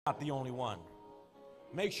Not the only one.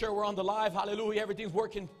 Make sure we're on the live. Hallelujah. Everything's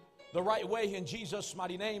working the right way in Jesus'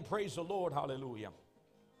 mighty name. Praise the Lord. Hallelujah.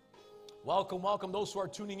 Welcome, welcome. Those who are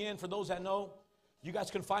tuning in, for those that know, you guys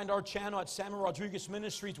can find our channel at Samuel Rodriguez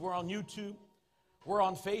Ministries. We're on YouTube. We're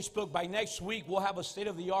on Facebook. By next week, we'll have a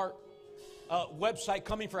state-of-the-art website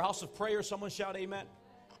coming for House of Prayer. Someone shout amen.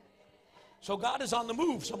 So God is on the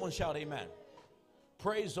move. Someone shout amen.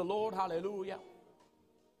 Praise the Lord. Hallelujah.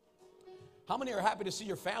 How many are happy to see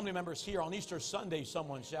your family members here on Easter Sunday?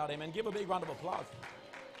 Someone shout amen. Give a big round of applause.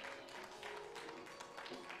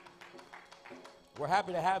 We're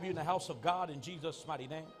happy to have you in the house of God in Jesus' mighty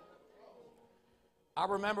name. I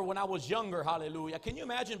remember when I was younger, hallelujah. Can you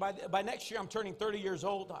imagine by next year I'm turning 30 years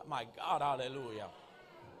old? Oh, my God, hallelujah.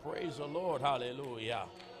 Praise the Lord, hallelujah.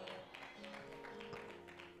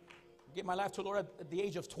 Get my life to the Lord at the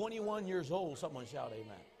age of 21 years old. Someone shout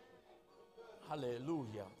amen.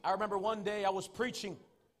 Hallelujah. I remember one day I was preaching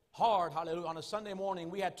hard, hallelujah, on a Sunday morning.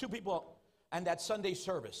 We had 2 people in that Sunday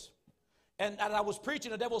service. And I was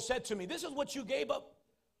preaching, the devil said to me, this is what you gave up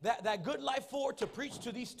that good life for, to preach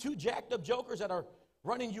to these 2 jacked up jokers that are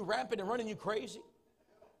running you rampant and running you crazy?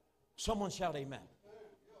 Someone shout amen.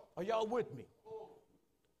 Are y'all with me?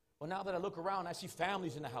 Well, now that I look around, I see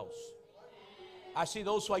families in the house. I see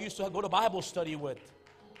those who I used to go to Bible study with.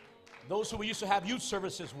 Those who we used to have youth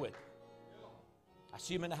services with. I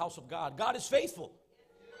see him in the house of God. God is faithful.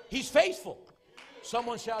 He's faithful.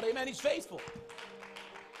 Someone shout amen. He's faithful.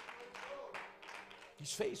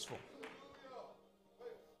 He's faithful.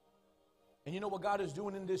 And you know what God is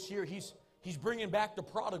doing in this year? He's bringing back the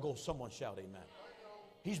prodigals. Someone shout amen.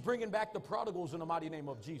 He's bringing back the prodigals in the mighty name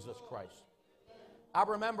of Jesus Christ. I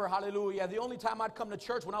remember, hallelujah, the only time I'd come to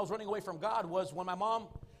church when I was running away from God was when my mom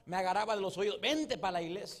me agarraba de los oídos. Vente para la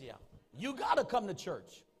iglesia. You got to come to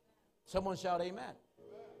church. Someone shout amen.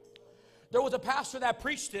 There was a pastor that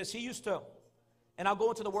preached this. He used to, and I'll go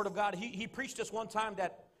into the Word of God. He preached this one time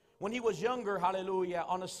that when he was younger, hallelujah,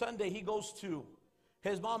 on a Sunday, he goes to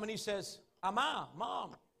his mom and he says, Ama,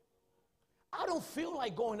 Mom, I don't feel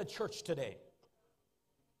like going to church today.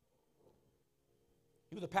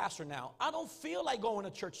 He was a pastor now. I don't feel like going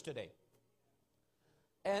to church today.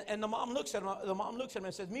 And the mom looks at him. The mom looks at him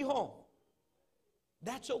and says, Mijo,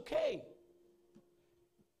 that's okay.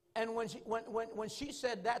 And when she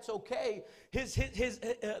said that's okay,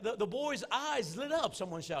 the boy's eyes lit up.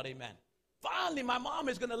 Someone shout amen. Finally, my mom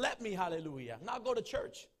is going to let me, hallelujah, not go to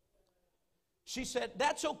church. She said,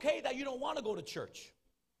 that's okay that you don't want to go to church.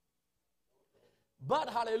 But,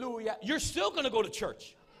 hallelujah, you're still going to go to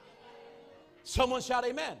church. Someone shout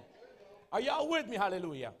amen. Are y'all with me?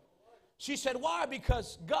 Hallelujah. She said, why?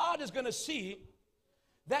 Because God is going to see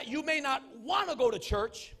that you may not want to go to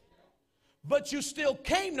church, but you still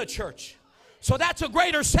came to church. So that's a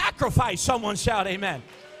greater sacrifice. Someone shout amen.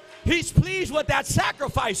 He's pleased with that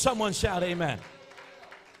sacrifice. Someone shout amen.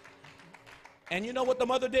 And you know what the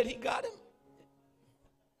mother did? He got him.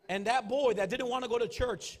 And that boy that didn't want to go to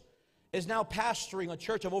church is now pastoring a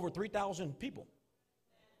church of over 3,000 people.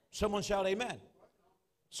 Someone shout amen.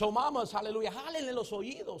 So mamas, hallelujah, jálenle los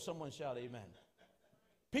oídos. Someone shout amen.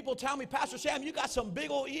 People tell me, Pastor Sam, you got some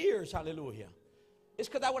big old ears. Hallelujah. It's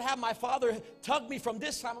because I would have my father tug me from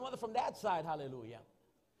this side, my mother from that side. Hallelujah.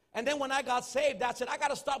 And then when I got saved, I said, I got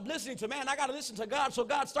to stop listening to man. I got to listen to God. So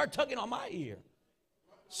God started tugging on my ear.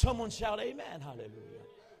 Someone shout amen. Hallelujah.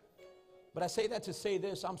 But I say that to say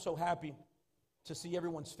this. I'm so happy to see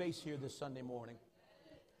everyone's face here this Sunday morning.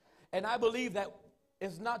 And I believe that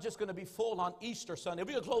it's not just going to be full on Easter Sunday.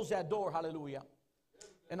 We're going to close that door. Hallelujah.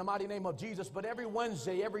 In the mighty name of Jesus. But every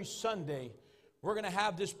Wednesday, every Sunday, we're going to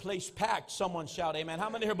have this place packed. Someone shout amen. How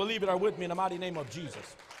many here believe it are with me in the mighty name of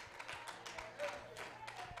Jesus?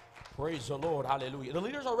 Praise the Lord. Hallelujah. The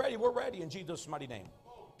leaders are ready. We're ready in Jesus' mighty name.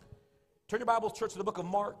 Turn your Bibles, church, to the book of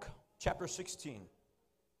Mark, chapter 16.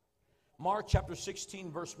 Mark, chapter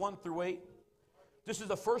 16, verse 1 through 8. This is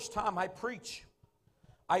the first time I preach,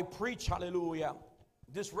 hallelujah,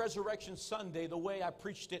 this Resurrection Sunday the way I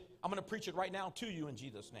preached it. I'm going to preach it right now to you in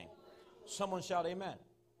Jesus' name. Someone shout amen.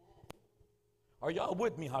 Are y'all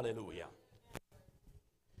with me? Hallelujah.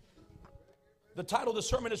 The title of the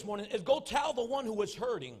sermon this morning is Go Tell the One Who is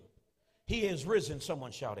Hurting He is Risen.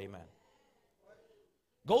 Someone shout amen.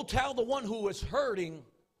 Go tell the one who is hurting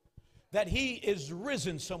that he is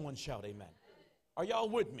risen. Someone shout amen. Are y'all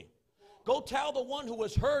with me? Go tell the one who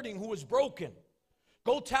is hurting, who is broken.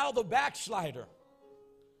 Go tell the backslider.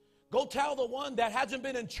 Go tell the one that hasn't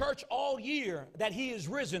been in church all year that he is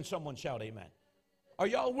risen. Someone shout amen. Are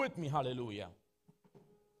y'all with me? Hallelujah.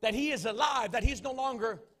 That he is alive, that he's no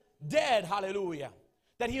longer dead. Hallelujah.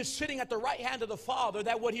 That he is sitting at the right hand of the Father,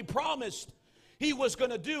 that what he promised he was going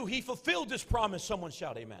to do, he fulfilled this promise. Someone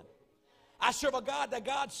shout amen. I serve a God that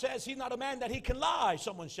God says he's not a man that he can lie.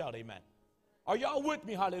 Someone shout amen. Are y'all with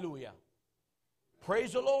me? Hallelujah.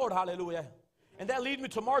 Praise the Lord. Hallelujah. And that leads me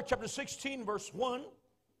to Mark chapter 16, verse 1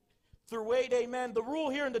 through 8. Amen. The rule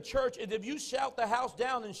here in the church is if you shout the house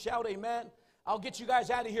down and shout amen, I'll get you guys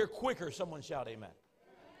out of here quicker. Someone shout amen.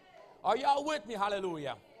 Are y'all with me?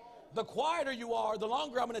 Hallelujah. The quieter you are, the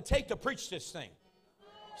longer I'm going to take to preach this thing.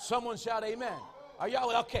 Someone shout amen. Are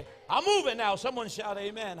y'all okay? I'm moving now. Someone shout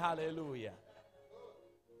amen. Hallelujah.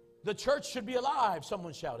 The church should be alive.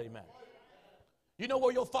 Someone shout amen. You know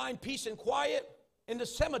where you'll find peace and quiet? In the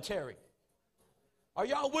cemetery. Are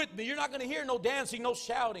y'all with me? You're not going to hear no dancing, no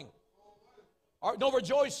shouting, or no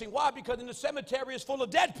rejoicing. Why? Because in the cemetery is full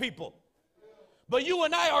of dead people. But you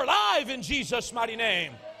and I are alive in Jesus' mighty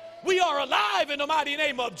name. We are alive in the mighty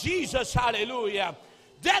name of Jesus. Hallelujah.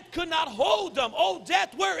 Death could not hold them. Oh,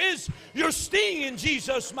 death, where is your sting in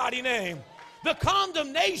Jesus' mighty name? The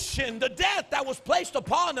condemnation, the death that was placed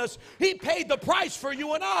upon us, he paid the price for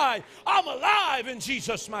you and I. I'm alive in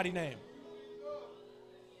Jesus' mighty name.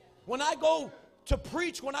 When I go to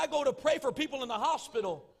preach, when I go to pray for people in the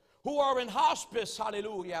hospital who are in hospice,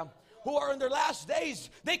 hallelujah, who are in their last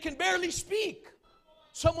days, they can barely speak.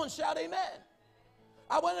 Someone shout amen.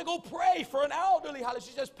 I want to go pray for an elderly, hallelujah.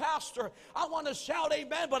 She says, Pastor, I want to shout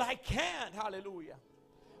amen, but I can't, hallelujah.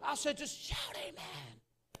 I said, just shout amen.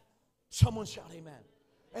 Someone shout amen.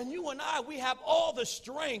 And you and I, we have all the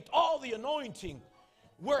strength, all the anointing.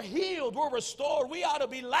 We're healed, we're restored. We ought to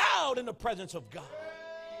be loud in the presence of God.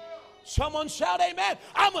 Someone shout amen.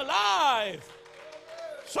 I'm alive.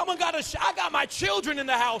 Someone got to shout. I got my children in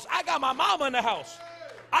the house. I got my mama in the house.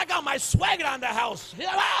 I got my swagger on the house. He's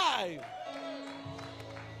alive.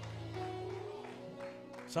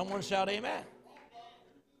 Someone shout amen.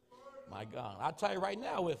 My God. I'll tell you right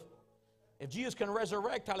now, if Jesus can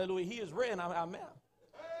resurrect, hallelujah, he is risen. Amen.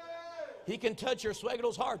 He can touch your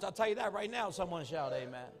swagger's hearts. I'll tell you that right now. Someone shout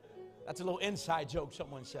amen. That's a little inside joke.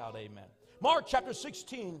 Someone shout amen. Mark chapter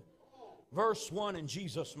 16, verse 1 in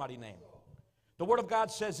Jesus' mighty name. The word of God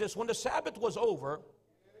says this. When the Sabbath was over,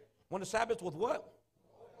 when the Sabbath was what?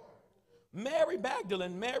 Mary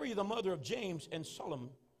Magdalene, Mary the mother of James and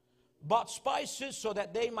Salome, bought spices so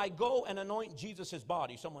that they might go and anoint Jesus'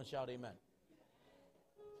 body. Someone shout amen.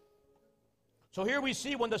 So here we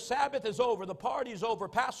see when the Sabbath is over, the party is over,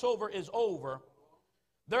 Passover is over.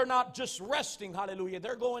 They're not just resting, hallelujah.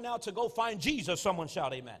 They're going out to go find Jesus. Someone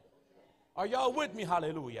shout amen. Are y'all with me?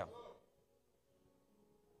 Hallelujah.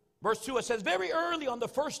 Verse 2, it says, very early on the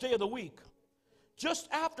first day of the week, just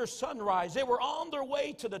after sunrise, they were on their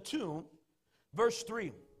way to the tomb. Verse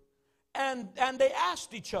 3, and they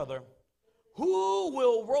asked each other, who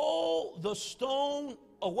will roll the stone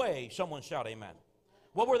away? Someone shout amen.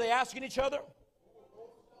 What were they asking each other?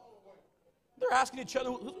 They're asking each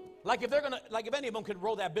other, like if any of them could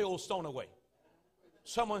roll that big old stone away.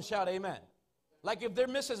 Someone shout amen. Like if they're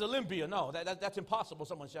Mrs. Olympia. No, that's impossible.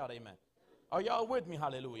 Someone shout amen. Are y'all with me?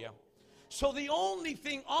 Hallelujah. So the only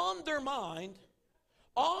thing on their mind,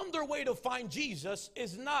 on their way to find Jesus,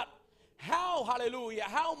 is not how, hallelujah,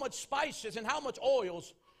 how much spices and how much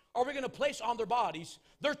oils are we going to place on their bodies.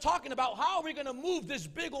 They're talking about how are we going to move this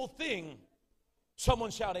big old thing.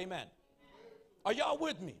 Someone shout amen. Are y'all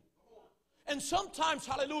with me? And sometimes,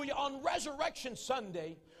 hallelujah, on Resurrection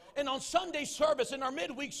Sunday and on Sunday service, in our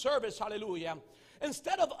midweek service, hallelujah,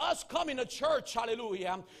 instead of us coming to church,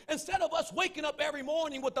 hallelujah, instead of us waking up every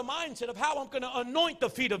morning with the mindset of how I'm going to anoint the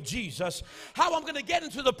feet of Jesus, how I'm going to get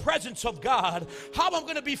into the presence of God, how I'm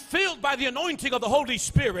going to be filled by the anointing of the Holy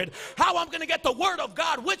Spirit, how I'm going to get the word of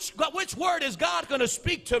God, which word is God going to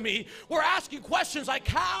speak to me? We're asking questions like,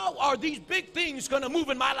 how are these big things going to move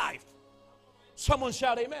in my life? Someone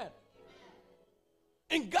shout amen.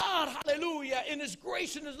 And God, hallelujah, in his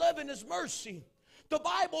grace and his love and his mercy, the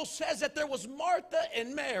Bible says that there was Martha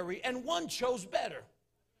and Mary, and one chose better.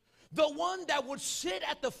 The one that would sit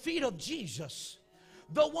at the feet of Jesus.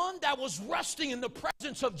 The one that was resting in the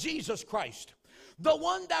presence of Jesus Christ. The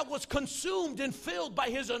one that was consumed and filled by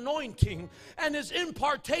his anointing and his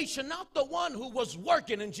impartation, not the one who was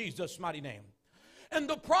working in Jesus' mighty name. And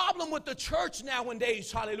the problem with the church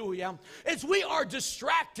nowadays, hallelujah, is we are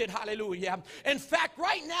distracted, hallelujah. In fact,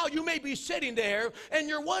 right now you may be sitting there and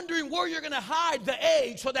you're wondering where you're going to hide the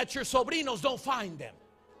eggs so that your sobrinos don't find them.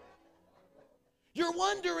 You're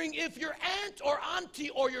wondering if your aunt or auntie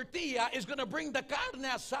or your tia is going to bring the carne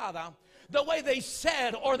asada the way they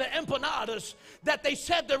said, or the empanadas that they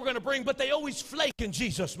said they were going to bring, but they always flake in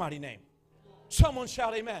Jesus' mighty name. Someone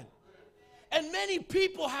shout amen. And many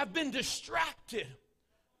people have been distracted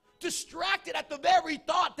distracted at the very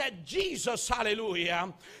thought that Jesus,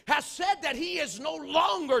 hallelujah, has said that he is no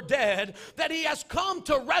longer dead, that he has come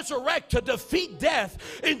to resurrect, to defeat death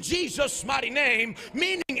in Jesus' mighty name,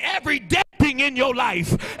 meaning every death thing in your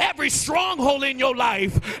life, every stronghold in your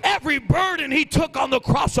life, every burden he took on the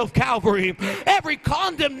cross of Calvary, every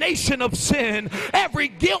condemnation of sin, every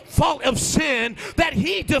guilt fault of sin, that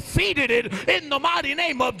he defeated it in the mighty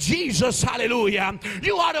name of Jesus, hallelujah.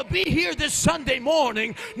 You ought to be here this Sunday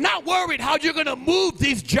morning, not worried how you're going to move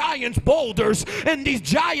these giant boulders and these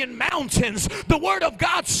giant mountains. The word of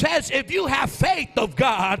God says if you have faith of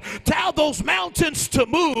God, tell those mountains to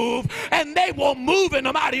move and they will move in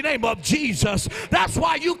the mighty name of Jesus. That's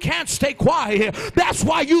why you can't stay quiet. That's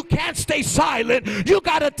why you can't stay silent. You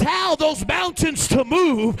got to tell those mountains to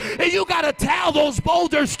move, and you got to tell those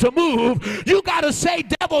boulders to move. You got to say,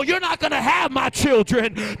 devil, you're not going to have my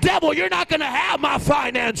children. Devil, you're not going to have my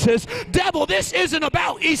finances. Devil, this isn't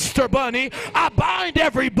about Easter bunny. I bind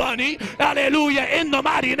every bunny, hallelujah, in the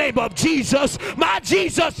mighty name of Jesus. My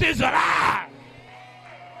Jesus is alive.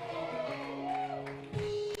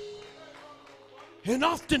 And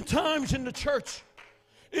oftentimes in the church,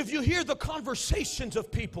 if you hear the conversations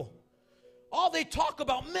of people, all they talk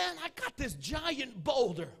about, man, I got this giant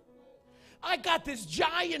boulder. I got this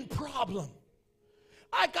giant problem.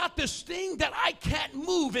 I got this thing that I can't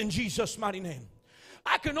move in Jesus' mighty name.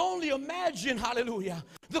 I can only imagine, hallelujah,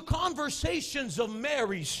 the conversations of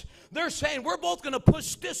Marys. They're saying, we're both going to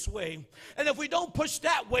push this way. And if we don't push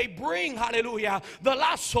that way, bring, hallelujah, the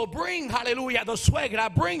lasso, bring, hallelujah, the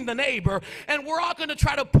suegra, bring the neighbor. And we're all going to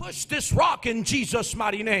try to push this rock in Jesus'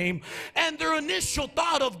 mighty name. And their initial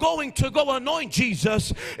thought of going to go anoint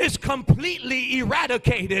Jesus is completely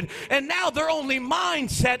eradicated. And now their only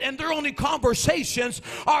mindset and their only conversations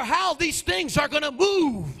are how these things are going to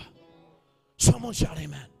move. Someone shout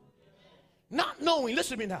amen. Not knowing,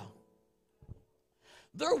 listen to me now.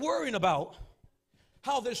 They're worrying about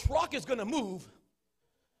how this rock is going to move,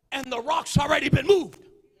 and the rock's already been moved.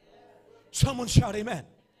 Someone shout amen.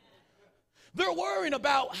 They're worrying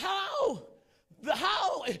about how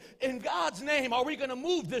in God's name are we going to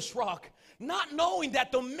move this rock, not knowing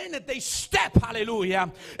that the minute they step,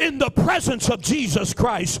 hallelujah, in the presence of Jesus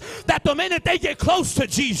Christ, that the minute they get close to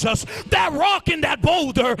Jesus, that rock and that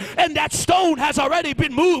boulder and that stone has already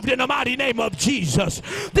been moved in the mighty name of Jesus.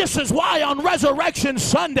 This is why on Resurrection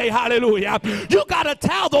Sunday, hallelujah, you got to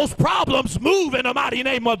tell those problems, move in the mighty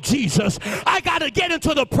name of Jesus. I got to get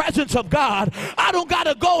into the presence of God. I don't got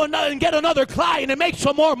to go and get another client and make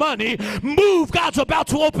some more money. Move, God's about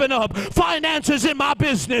to open up. Finances in my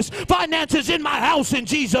business. Finances in my house in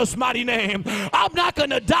Jesus' mighty name. I'm not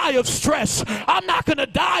going to die of stress. I'm not going to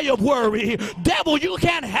die of worry. Devil, you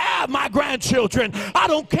can't have my grandchildren. I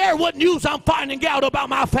don't care what news I'm finding out about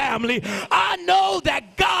my family. I know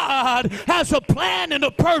that God has a plan and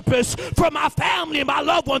a purpose for my family and my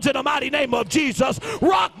loved ones in the mighty name of Jesus.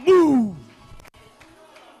 Rock, move.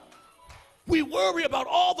 We worry about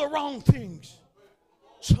all the wrong things.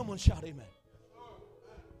 Someone shout amen.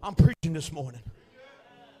 I'm preaching this morning.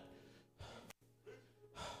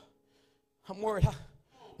 I'm worried,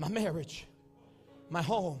 my marriage, my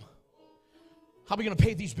home, how are we going to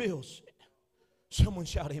pay these bills? Someone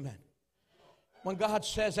shout amen. When God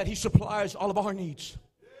says that he supplies all of our needs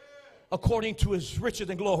according to his riches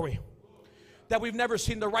and glory, that we've never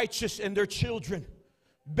seen the righteous and their children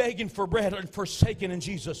begging for bread and forsaken in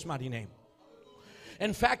Jesus' mighty name.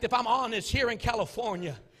 In fact, if I'm honest, here in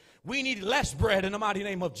California, we need less bread in the mighty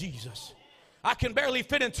name of Jesus. I can barely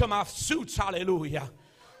fit into my suits, hallelujah,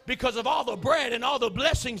 because of all the bread and all the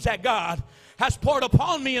blessings that God has poured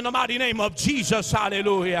upon me in the mighty name of Jesus,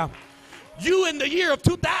 hallelujah. You in the year of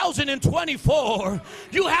 2024,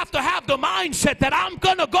 you have to have the mindset that I'm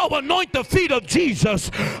going to go anoint the feet of Jesus.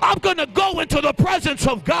 I'm going to go into the presence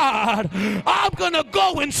of God. I'm going to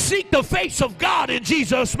go and seek the face of God in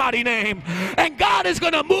Jesus' mighty name. And God is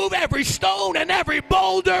going to move every stone and every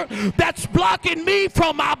boulder that's blocking me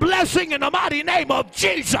from my blessing in the mighty name of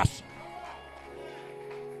Jesus.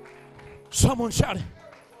 Someone shouted.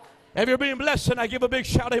 If you're being blessed and I give a big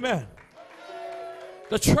shout, amen.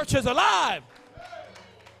 The church is alive.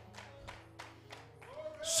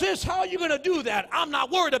 Sis, how are you going to do that? I'm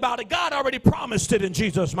not worried about it. God already promised it in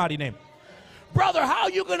Jesus' mighty name. Brother, how are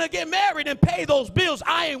you going to get married and pay those bills?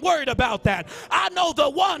 I ain't worried about that. I know the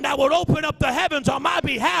one that would open up the heavens on my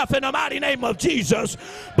behalf in the mighty name of Jesus.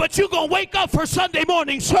 But you're going to wake up for Sunday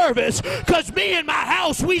morning service because me and my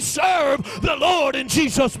house, we serve the Lord in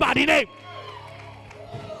Jesus' mighty name.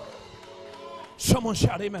 Someone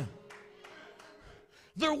shout amen.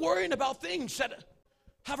 They're worrying about things that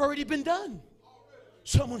have already been done.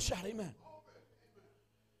 Someone shout amen.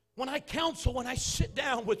 when I counsel, when I sit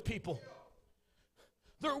down with people,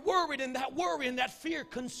 they're worried, and that worry and that fear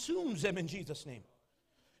consumes them in Jesus' name.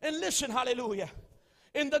 And listen, hallelujah.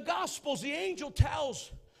 In the Gospels, the angel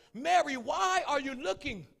tells Mary, why are you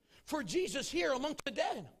looking for Jesus here amongst the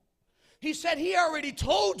dead? He said, he already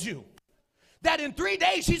told you that in 3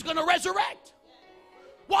 days he's going to resurrect.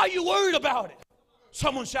 Why are you worried about it?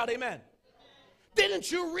 Someone shout amen.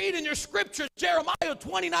 Didn't you read in your scriptures, Jeremiah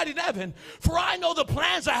 29:11? For I know the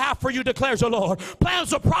plans I have for you, declares the Lord. Plans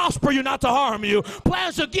to prosper you, not to harm you.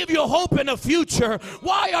 Plans to give you hope in the future.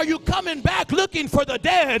 Why are you coming back looking for the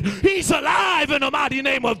dead? He's alive in the mighty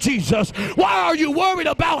name of Jesus. Why are you worried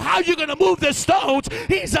about how you're going to move the stones?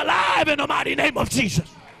 He's alive in the mighty name of Jesus.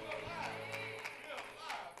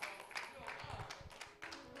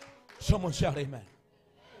 Someone shout amen.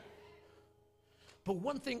 But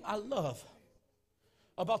one thing I love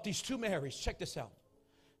about these two Marys, check this out.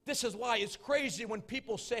 This is why it's crazy when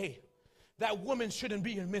people say that women shouldn't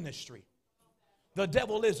be in ministry. The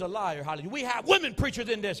devil is a liar. Hallelujah. We have women preachers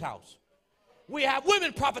in this house. We have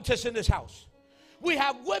women prophetess in this house. We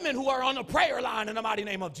have women who are on the prayer line in the mighty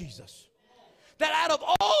name of Jesus. That out of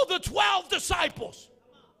all the 12 disciples,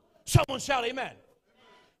 someone shout amen.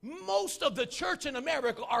 Most of the church in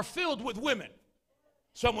America are filled with women.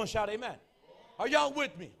 Someone shout amen. Are y'all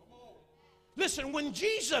with me? Listen, when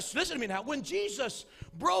Jesus, listen to me now, when Jesus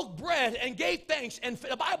broke bread and gave thanks, and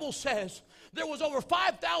the Bible says there was over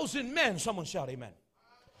 5,000 men, someone shout amen.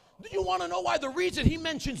 Do you want to know why the reason he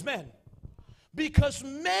mentions men? Because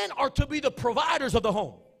men are to be the providers of the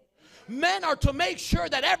home. Men are to make sure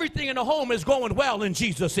that everything in the home is going well in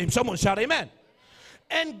Jesus' name. Someone shout amen.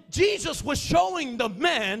 And Jesus was showing the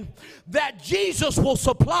men that Jesus will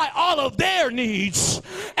supply all of their needs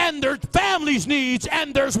and their family's needs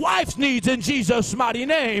and their wife's needs in Jesus' mighty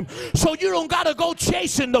name. So you don't got to go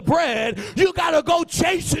chasing the bread. You got to go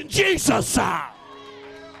chasing Jesus.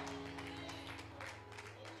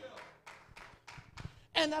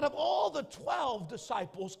 And out of all the 12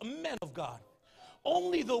 disciples, men of God,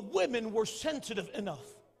 only the women were sensitive enough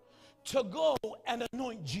to go and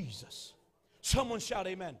anoint Jesus. Someone shout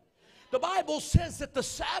amen. The Bible says that the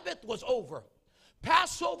Sabbath was over.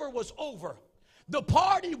 Passover was over. The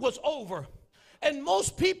party was over. And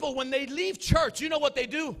most people, when they leave church, you know what they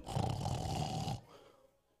do?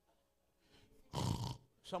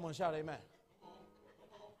 Someone shout amen.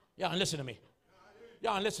 Y'all listen to me.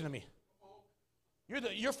 Y'all listen to me.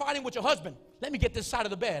 You're fighting with your husband. Let me get this side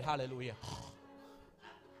of the bed. Hallelujah.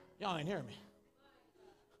 Y'all ain't hearing me.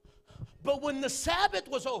 But when the Sabbath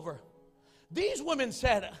was over, these women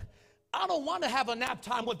said, I don't want to have a nap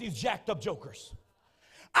time with these jacked up jokers.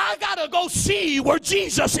 I got to go see where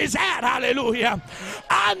Jesus is at, hallelujah.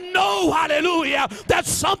 I know, hallelujah, that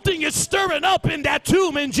something is stirring up in that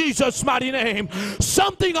tomb in Jesus' mighty name.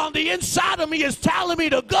 Something on the inside of me is telling me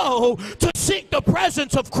to go to seek the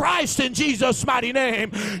presence of Christ in Jesus' mighty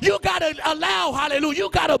name. You got to allow, hallelujah, you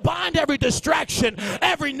got to bind every distraction,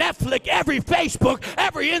 every Netflix, every Facebook,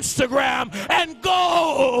 every Instagram, and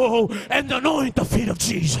go and anoint the feet of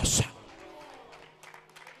Jesus.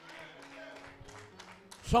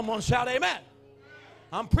 Someone shout amen.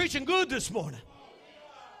 I'm preaching good this morning.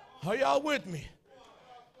 Are y'all with me?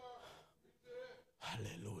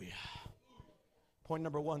 Hallelujah. Point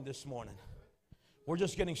number one this morning. We're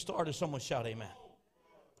just getting started. Someone shout amen.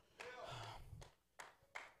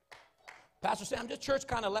 Pastor Sam, this church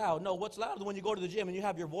kind of loud. No, what's loud is when you go to the gym and you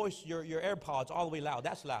have your voice, your AirPods all the way loud.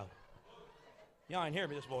 That's loud. Y'all ain't hear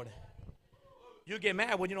me this morning. You get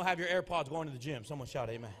mad when you don't have your AirPods going to the gym. Someone shout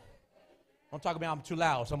amen. I'm talking about I'm too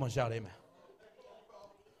loud. Someone shout amen.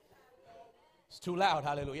 It's too loud.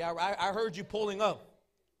 Hallelujah. I heard you pulling up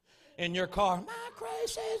in your car. My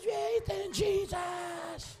grace is faith in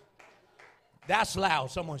Jesus. That's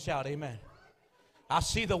loud. Someone shout amen. I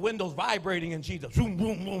see the windows vibrating in Jesus. Boom,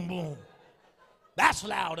 boom, boom, boom. That's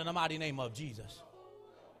loud in the mighty name of Jesus.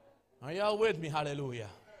 Are y'all with me? Hallelujah.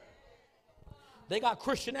 They got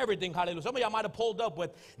Christian everything. Hallelujah. Some of y'all might have pulled up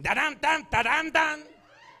with da-dun, dun, da-dun, dun.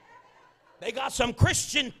 They got some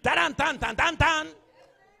Christian da-dun, dun, dun, dun, dun.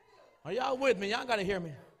 Are y'all with me? Y'all got to hear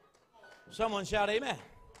me. Someone shout amen.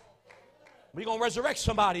 We're going to resurrect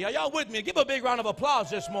somebody. Are y'all with me? Give a big round of applause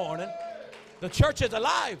this morning. The church is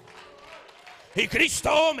alive. Y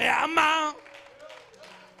Cristo me ama.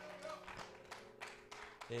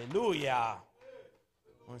 Hallelujah.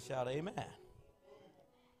 One shout amen.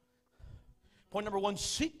 Point number one,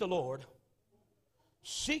 seek the Lord.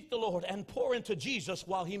 Seek the Lord and pour into Jesus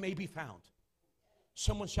while he may be found.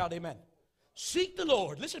 Someone shout amen. Seek the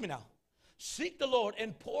Lord. Listen to me now. Seek the Lord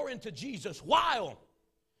and pour into Jesus while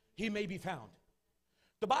he may be found.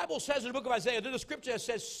 The Bible says in the book of Isaiah, there's a scripture that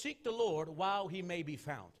says, seek the Lord while he may be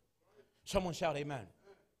found. Someone shout amen.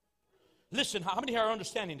 Listen, how many here are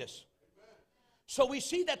understanding this? So we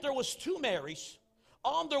see that there was two Marys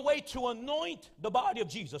on their way to anoint the body of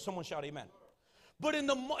Jesus. Someone shout amen. But in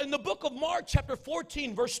the book of Mark chapter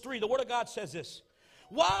 14 verse 3, the word of God says this.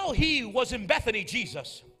 While he was in Bethany,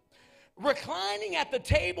 Jesus, reclining at the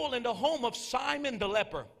table in the home of Simon the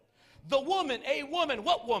leper, the woman,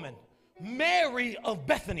 what woman? Mary of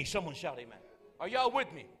Bethany. Someone shout amen. Are y'all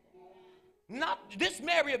with me? Not this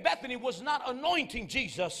Mary of Bethany was not anointing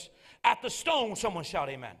Jesus at the stone. Someone shout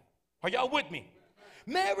amen. Are y'all with me?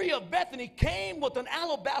 Mary of Bethany came with an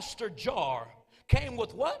alabaster jar. Came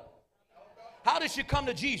with what? How did she come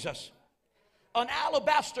to Jesus? An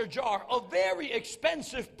alabaster jar, a very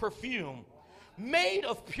expensive perfume made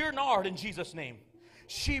of pure nard in Jesus' name.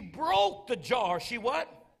 She broke the jar. She what?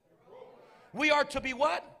 We are to be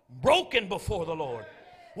what? Broken before the Lord.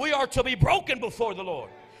 We are to be broken before the Lord.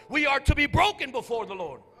 We are to be broken before the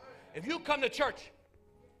Lord. If you come to church,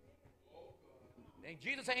 and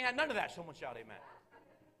Jesus ain't had none of that. Someone shout amen.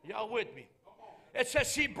 Y'all with me? It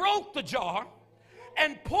says she broke the jar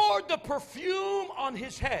and poured the perfume on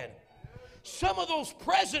his head. Some of those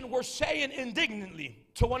present were saying indignantly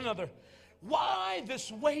to one another, why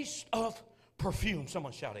this waste of perfume?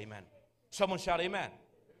 Someone shout amen. Someone shout amen.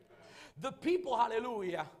 The people,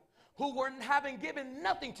 hallelujah, who were having given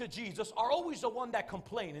nothing to Jesus are always the one that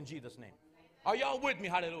complain in Jesus' name. Are y'all with me?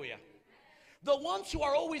 Hallelujah. The ones who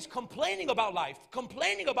are always complaining about life,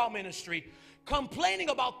 complaining about ministry, complaining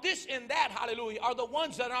about this and that, hallelujah, are the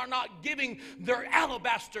ones that are not giving their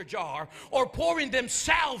alabaster jar or pouring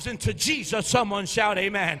themselves into Jesus. Someone shout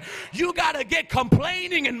amen. You got to get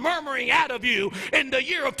complaining and murmuring out of you in the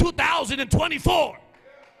year of 2024.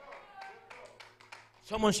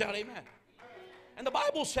 Someone shout amen. And the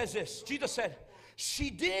Bible says this. Jesus said,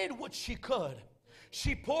 she did what she could.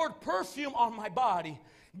 She poured perfume on my body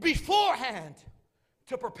beforehand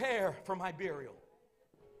to prepare for my burial.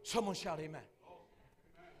 Someone shout amen.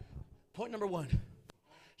 Point number one,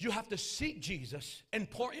 you have to seek Jesus and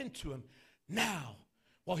pour into him now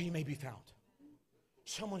while he may be found.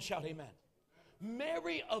 Someone shout amen.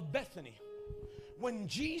 Mary of Bethany, when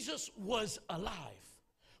Jesus was alive,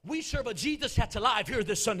 we serve a Jesus that's alive here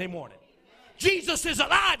this Sunday morning. Jesus is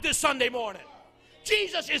alive this Sunday morning.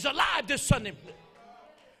 Jesus is alive this Sunday.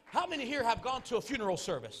 How many here have gone to a funeral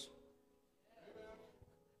service?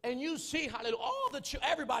 And you see, hallelujah,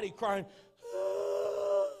 everybody crying.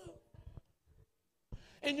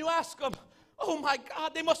 And you ask them, oh my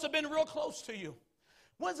God, they must have been real close to you.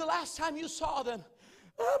 When's the last time you saw them?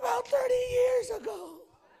 About 30 years ago.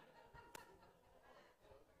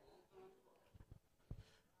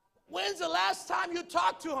 When's the last time you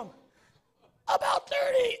talked to them? About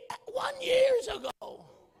 31 years ago.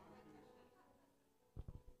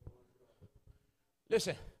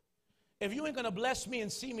 Listen, if you ain't going to bless me and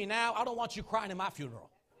see me now, I don't want you crying in my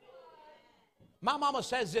funeral. My mama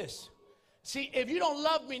says this. See, if you don't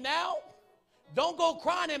love me now, don't go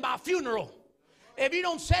crying in my funeral. If you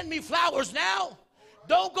don't send me flowers now,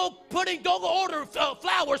 don't go order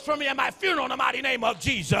flowers for me at my funeral in the mighty name of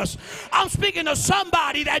Jesus. I'm speaking to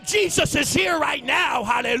somebody that Jesus is here right now.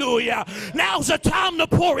 Hallelujah. Now's the time to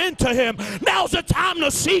pour into him. Now's the time to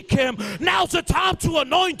seek him. Now's the time to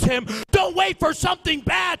anoint him. Don't wait for something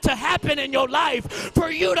bad to happen in your life for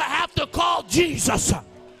you to have to call Jesus.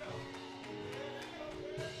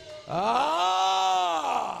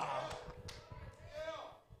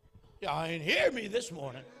 Y'all ain't hear me this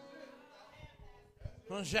morning.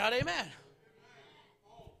 Shout amen.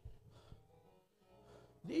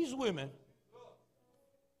 These women,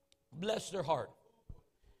 bless their heart.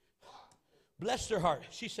 Bless their heart.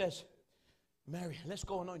 She says, Mary, let's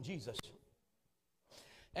go anoint Jesus.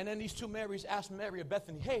 And then these two Marys asked Mary of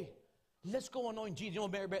Bethany, hey, let's go anoint Jesus. You know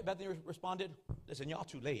what Mary Bethany responded? Listen, y'all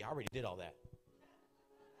too late. I already did all that.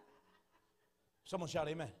 Someone shout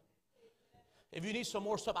amen. If you need some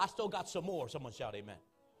more stuff, I still got some more. Someone shout amen.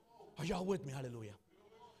 Are y'all with me? Hallelujah.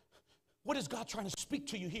 What is God trying to speak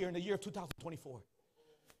to you here in the year of 2024?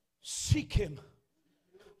 Seek him.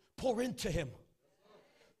 Pour into him.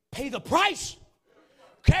 Pay the price.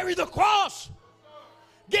 Carry the cross.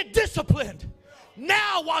 Get disciplined.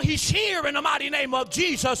 Now while he's here in the mighty name of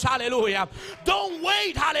Jesus. Hallelujah. Don't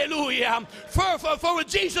wait. Hallelujah. For when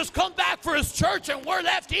Jesus come back for his church and we're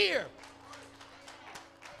left here.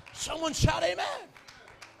 Someone shout amen.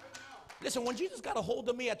 Listen, when Jesus got a hold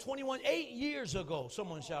of me at 21, 8 years ago,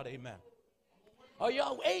 someone shout amen. Are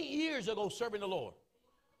y'all 8 years ago serving the Lord?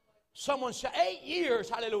 Someone shout 8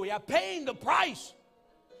 years, hallelujah, paying the price.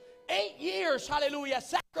 8 years, hallelujah,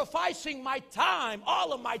 sacrificing my time,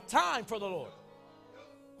 all of my time for the Lord.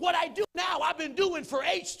 What I do now, I've been doing for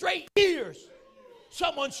 8 straight years.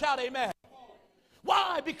 Someone shout amen.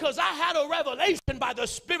 Why? Because I had a revelation by the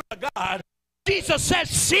Spirit of God. Jesus says,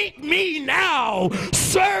 seek me now,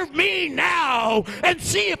 serve me now, and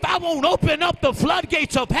see if I won't open up the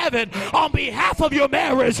floodgates of heaven on behalf of your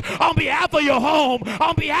marriage, on behalf of your home,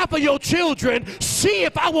 on behalf of your children. See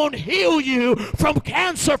if I won't heal you from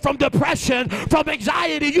cancer, from depression, from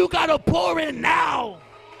anxiety. You got to pour in now.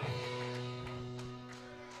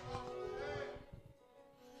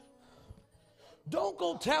 Don't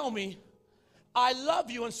go tell me I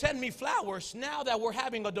love you and send me flowers now that we're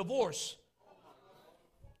having a divorce.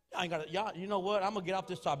 I ain't got to, y'all, you know what? I'm going to get off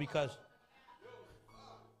this topic because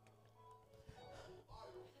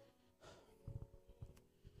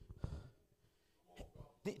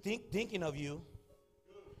thinking of you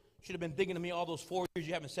should have been thinking of me all those 4 years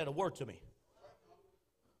you haven't said a word to me.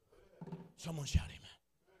 Someone shout amen.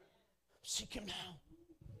 Seek him now.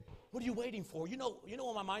 What are you waiting for? You know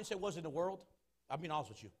what my mindset was in the world? I'll be honest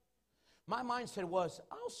with you. My mindset was,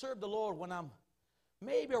 I'll serve the Lord when I'm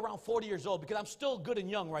maybe around 40 years old because I'm still good and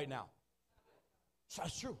young right now. So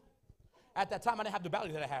that's true. At that time, I didn't have the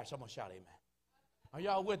belly that I had. Someone shout amen. Are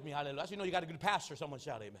y'all with me? Hallelujah. You know you got a good pastor. Someone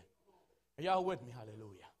shout amen. Are y'all with me?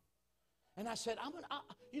 Hallelujah. And I said,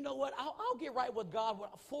 you know what? I'll get right with God when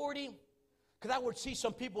I'm 40. Because I would see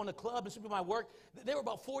some people in the club and some people at my work. They were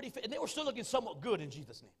about 40, and they were still looking somewhat good in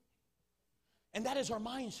Jesus' name. And that is our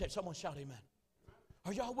mindset. Someone shout amen.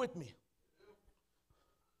 Are y'all with me?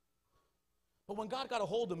 But when God got a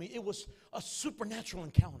hold of me, it was a supernatural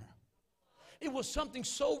encounter. It was something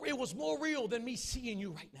it was more real than me seeing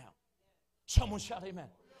you right now. Someone shout amen.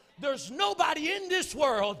 There's nobody in this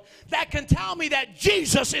world that can tell me that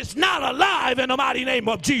Jesus is not alive in the mighty name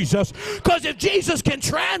of Jesus. Because if Jesus can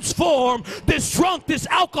transform this drunk, this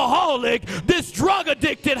alcoholic, this drug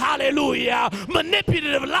addicted, hallelujah,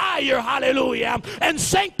 manipulative liar, hallelujah, and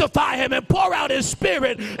sanctify him and pour out his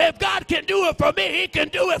Spirit, if God can do it for me, he can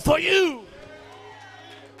do it for you.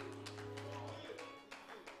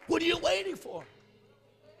 What are you waiting for?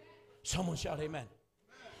 Someone shout amen.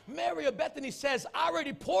 Mary of Bethany says, I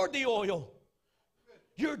already poured the oil.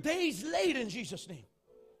 Your day's late in Jesus' name.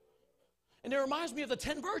 And it reminds me of the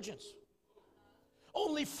 10 virgins.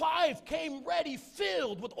 Only 5 came ready,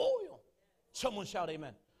 filled with oil. Someone shout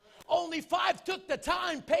amen. Only 5 took the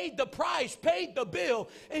time, paid the price, paid the bill,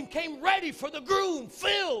 and came ready for the groom,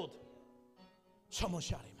 filled. Someone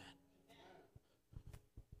shout amen.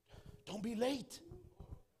 Don't be late.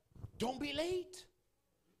 Don't be late.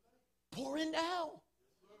 Pour in now.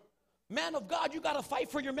 Man of God, you got to fight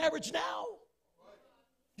for your marriage now.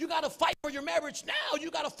 You got to fight for your marriage now. You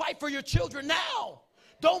got to fight for your children now.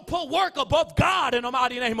 Don't put work above God in the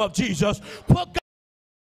mighty name of Jesus. Put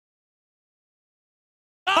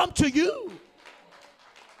God to you.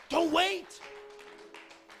 Don't wait.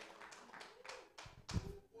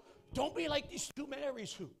 Don't be like these 2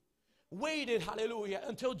 Marys who waited, hallelujah,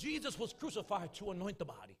 until Jesus was crucified to anoint the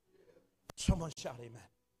body. Someone shout amen.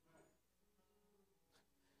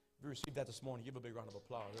 If you received that this morning, give a big round of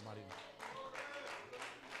applause.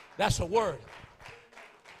 That's a word.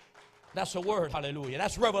 That's a word, hallelujah.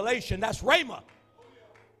 That's revelation. That's rhema.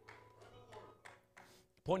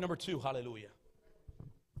 Point number 2, hallelujah.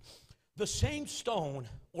 The same stone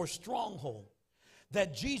or stronghold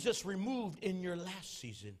that Jesus removed in your last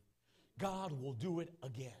season, God will do it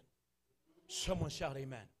again. Someone shout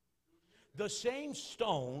amen. The same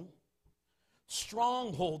stone,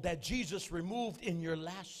 stronghold that Jesus removed in your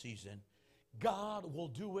last season, God will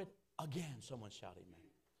do it again. Someone shout amen.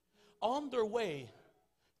 On their way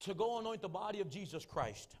to go anoint the body of Jesus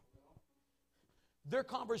Christ, their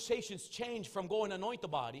conversations changed from going to anoint the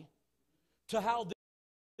body to how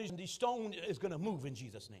the stone is going to move in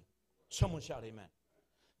Jesus' name. Someone shout amen.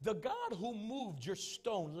 The God who moved your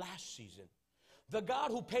stone last season, the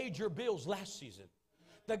God who paid your bills last season,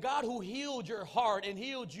 the God who healed your heart and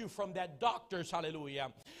healed you from that doctor's,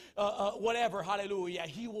 hallelujah, whatever, hallelujah,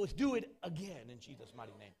 he will do it again in Jesus'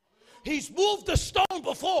 mighty name. He's moved the stone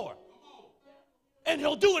before, and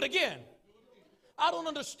he'll do it again. I don't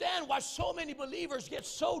understand why so many believers get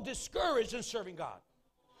so discouraged in serving God.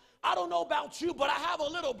 I don't know about you, but I have a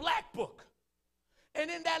little black book.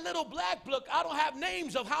 And in that little black book, I don't have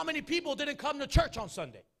names of how many people didn't come to church on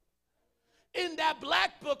Sunday. In that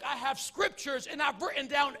black book, I have scriptures, and I've written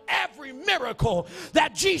down every miracle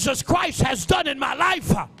that Jesus Christ has done in my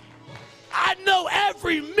life. I know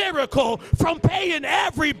every miracle, from paying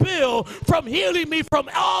every bill, from healing me from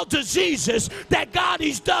all diseases that God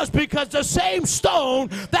He does, because the same stone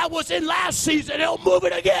that was in last season, He'll move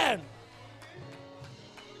it again.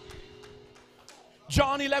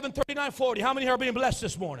 John 11, 39, 40. How many are being blessed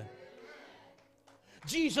this morning?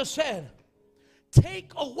 Jesus said,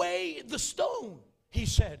 take away the stone. He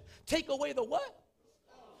said, take away the what?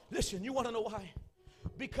 Listen, you want to know why?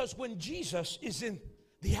 Because when Jesus is in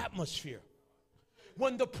the atmosphere,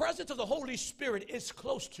 when the presence of the Holy Spirit is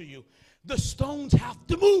close to you, the stones have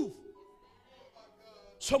to move.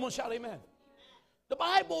 Someone shout amen. The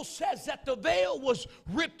Bible says that the veil was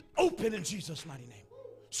ripped open in Jesus' mighty name.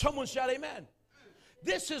 Someone shout amen.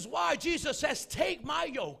 This is why Jesus says, take my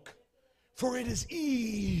yoke, for it is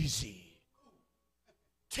easy.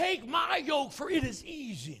 Take my yoke, for it is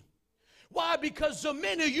easy. Why? Because the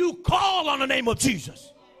minute you call on the name of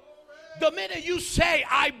Jesus, the minute you say,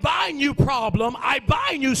 I bind you problem, I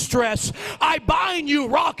bind you stress, I bind you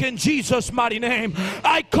rock in Jesus' mighty name.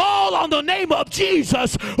 I call on the name of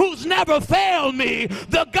Jesus, who's never failed me,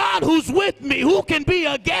 the God who's with me, who can be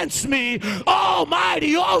against me,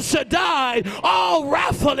 Almighty, All Shaddai, All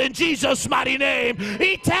Rapha in Jesus' mighty name.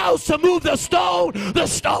 He tells to move the stone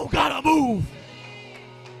gotta move.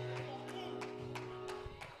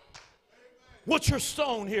 What's your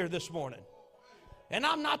stone here this morning? And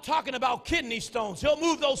I'm not talking about kidney stones. He'll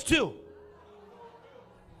move those too.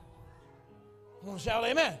 Shout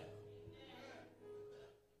amen.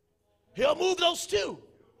 He'll move those too.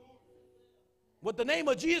 With the name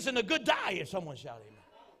of Jesus and a good diet. Someone shout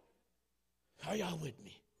amen. Are y'all with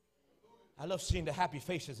me? I love seeing the happy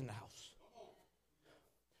faces in the house.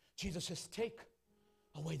 Jesus says, take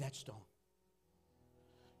away that stone.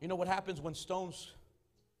 You know what happens when stones...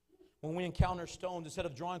 When we encounter stones, instead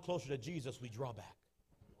of drawing closer to Jesus, we draw back.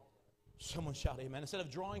 Someone shout amen. Instead of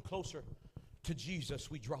drawing closer to Jesus,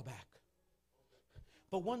 we draw back.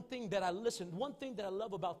 But one thing that I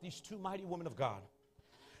love about these two mighty women of God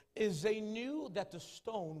is they knew that the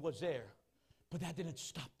stone was there, but that didn't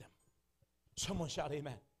stop them. Someone shout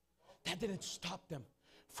amen. That didn't stop them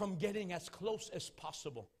from getting as close as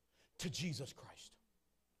possible to Jesus Christ.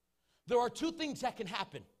 There are two things that can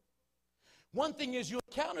happen. One thing is you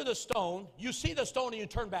encounter the stone, you see the stone, and you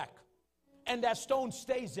turn back. And that stone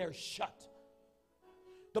stays there shut.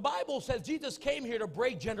 The Bible says Jesus came here to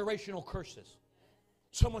break generational curses.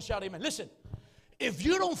 Someone shout amen. Listen, if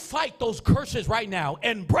you don't fight those curses right now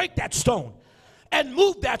and break that stone and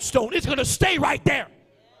move that stone, it's going to stay right there.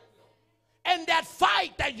 And that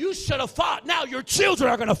fight that you should have fought, now your children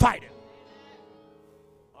are going to fight it.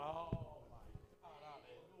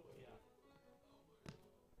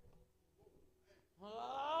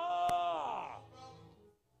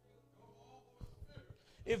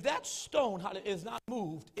 If that stone is not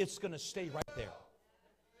moved, it's going to stay right there.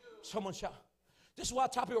 Someone shout. This is why I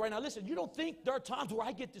tell people right now, listen, you don't think there are times where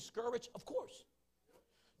I get discouraged? Of course.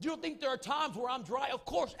 Do you think there are times where I'm dry? Of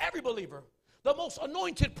course. Every believer, the most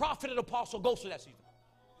anointed prophet and apostle, goes through that season.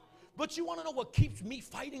 But you want to know what keeps me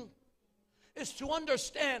fighting? Is to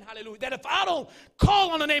understand, hallelujah, that if I don't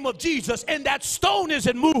call on the name of Jesus and that stone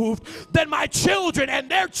isn't moved, then my children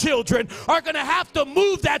and their children are going to have to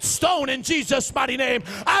move that stone in Jesus' mighty name.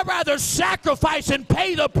 I'd rather sacrifice and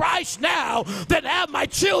pay the price now than have my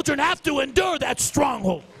children have to endure that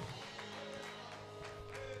stronghold.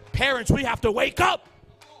 Parents, we have to wake up.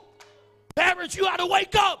 Parents, you got to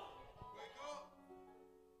wake up.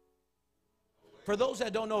 For those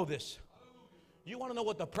that don't know this, you want to know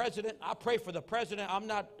what the president, I pray for the president. I'm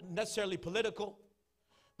not necessarily political.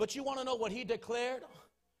 But you want to know what he declared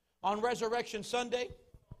on Resurrection Sunday?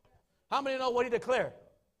 How many know what he declared?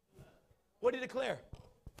 What did he declare?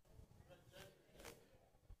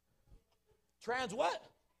 Trans what?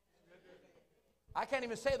 I can't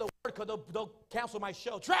even say the word because they'll cancel my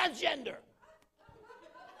show. Transgender.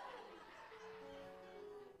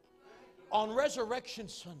 On Resurrection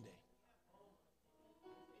Sunday.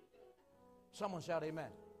 Someone shout amen.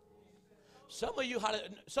 Some of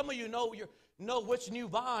you know which new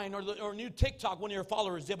Vine or new TikTok one of your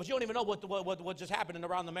followers did, but you don't even know what just happened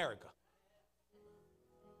around America.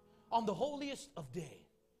 On the holiest of day.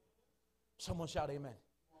 Someone shout amen.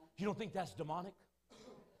 You don't think that's demonic?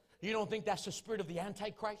 You don't think that's the spirit of the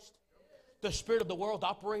Antichrist? The spirit of the world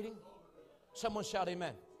operating? Someone shout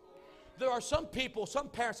amen. There are some people, some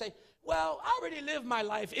parents say, well, I already lived my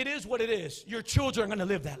life. It is what it is. Your children are going to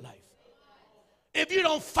live that life. If you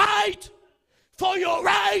don't fight for your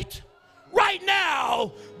right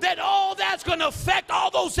now, then all that's going to affect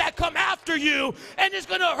all those that come after you, and it's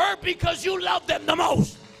going to hurt because you love them the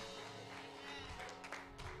most.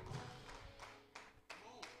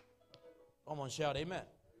 Someone shout amen.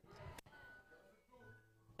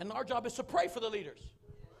 And our job is to pray for the leaders,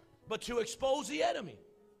 but to expose the enemy.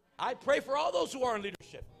 I pray for all those who are in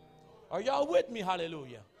leadership. Are y'all with me?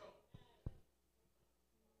 Hallelujah.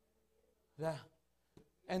 Yeah.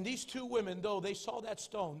 And these two women, though they saw that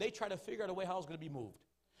stone, they tried to figure out a way how it was going to be moved.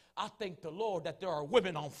 I thank the Lord that there are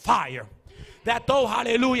women on fire. That though,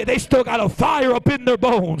 hallelujah, they still got a fire up in their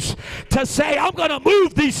bones to say, I'm going to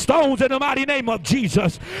move these stones in the mighty name of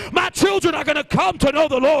Jesus. My children are going to come to know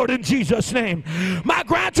the Lord in Jesus' name. My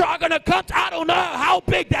grandchildren are going to come. I don't know how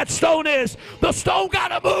big that stone is. The stone got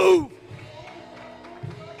to move.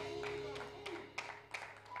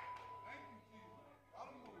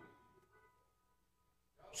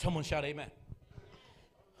 Someone shout amen.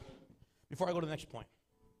 Before I go to the next point,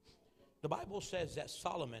 the Bible says that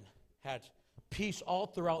Solomon had peace all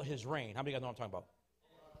throughout his reign. How many of you guys know what I'm talking about?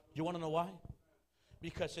 You want to know why?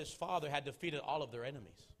 Because his father had defeated all of their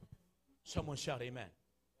enemies. Someone shout amen.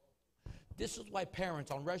 This is why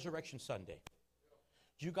parents on Resurrection Sunday,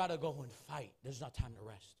 you got to go and fight. There's not time to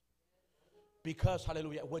rest. Because,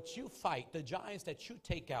 hallelujah, what you fight, the giants that you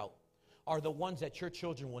take out are the ones that your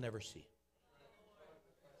children will never see.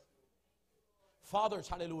 Fathers,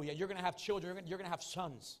 hallelujah, you're going to have children, you're going to have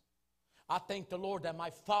sons. I thank the Lord that my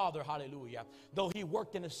father, hallelujah, though he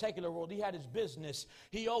worked in the secular world, he had his business,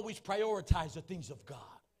 he always prioritized the things of God.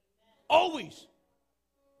 Always.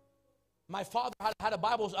 My father had a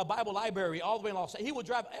Bible library all the way in Los Angeles. He would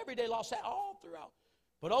drive every day Los Angeles, all throughout.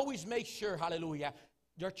 But always make sure, hallelujah,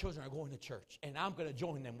 your children are going to church, and I'm going to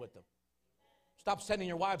join them with them. Stop sending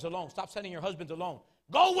your wives alone. Stop sending your husbands alone.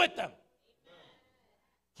 Go with them.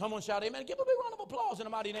 Someone shout amen. Give a big round of applause in the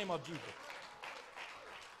mighty name of Jesus.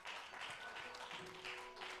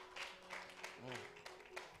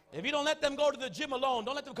 If you don't let them go to the gym alone,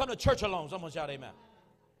 don't let them come to church alone. Someone shout amen.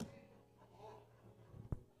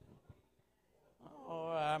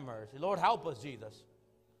 Oh, have mercy. Lord, help us, Jesus.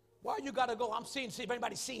 Why you got to go? I'm seeing, see if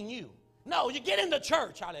anybody's seeing you. No, you get in the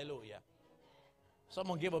church. Hallelujah.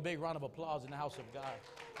 Someone give a big round of applause in the house of God.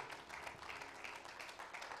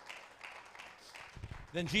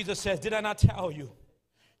 Then Jesus says, did I not tell you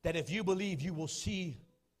that if you believe, you will see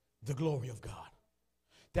the glory of God?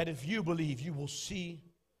 That if you believe, you will see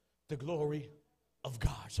the glory of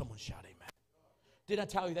God. Someone shout amen. Did I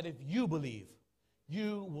tell you that if you believe,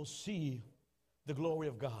 you will see the glory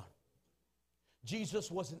of God?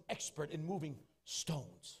 Jesus was an expert in moving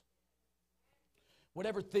stones.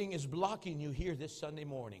 Whatever thing is blocking you here this Sunday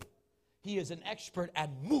morning, he is an expert at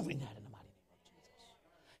moving that in the mighty name of Jesus.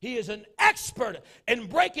 He is an expert in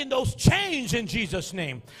breaking those chains in Jesus'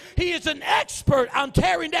 name. He is an expert on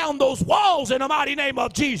tearing down those walls in the mighty name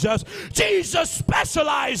of Jesus. Jesus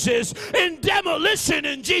specializes in demolition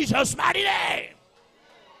in Jesus' mighty name.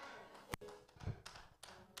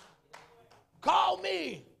 Call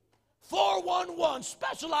me 411,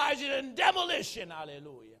 specializing in demolition.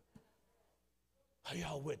 Hallelujah. Are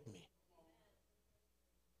y'all with me?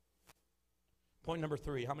 Point number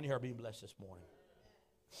 3. How many are being blessed this morning?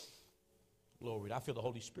 Glory. I feel the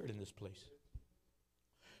Holy Spirit in this place.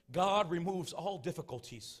 God removes all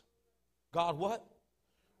difficulties. God what?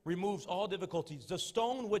 Removes all difficulties. The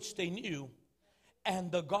stone which they knew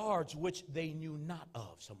and the guards which they knew not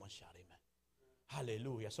of. Someone shout amen.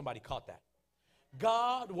 Hallelujah. Somebody caught that.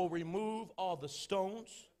 God will remove all the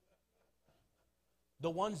stones,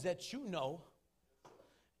 the ones that you know,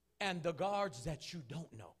 and the guards that you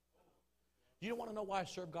don't know. You don't want to know why I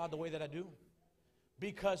serve God the way that I do?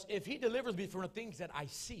 Because if he delivers me from the things that I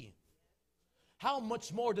see, how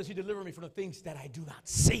much more does he deliver me from the things that I do not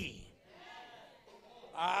see?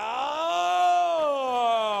 Oh,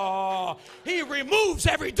 he removes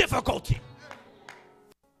every difficulty.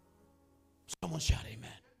 Someone shout amen.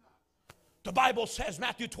 The Bible says,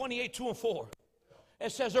 Matthew 28, 2 and 4.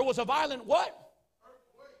 It says there was a violent what?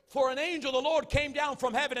 For an angel, the Lord, came down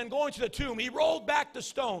from heaven, and going to the tomb, he rolled back the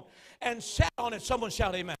stone and sat on it. Someone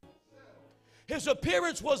shout amen. His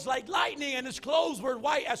appearance was like lightning, and his clothes were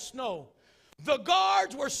white as snow. The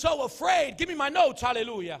guards were so afraid. Give me my notes,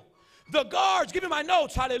 hallelujah. The guards, give me my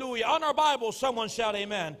notes, hallelujah. On our Bible, someone shout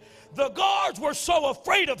amen. The guards were so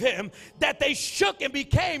afraid of him that they shook and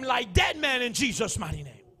became like dead men in Jesus' mighty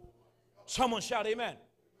name. Someone shout amen.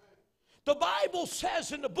 The Bible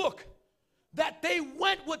says in the book that they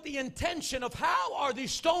went with the intention of how are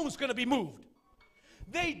these stones going to be moved.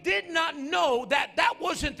 They did not know that that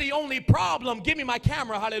wasn't the only problem. Give me my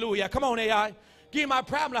camera, hallelujah. Come on, AI. Give me my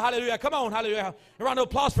camera, hallelujah. Come on, hallelujah. A round of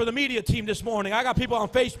applause for the media team this morning. I got people on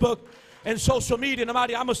Facebook and social media. I'm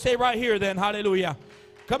going to stay right here then, hallelujah.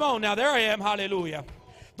 Come on now, there I am, hallelujah.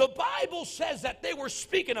 The Bible says that they were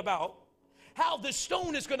speaking about how this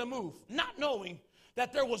stone is going to move, not knowing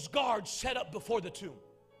that there was guards set up before the tomb.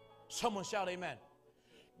 Someone shout amen.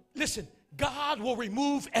 Listen, God will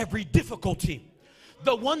remove every difficulty,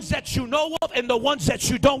 the ones that you know of and the ones that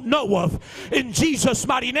you don't know of, in Jesus'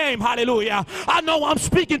 mighty name. Hallelujah. I know I'm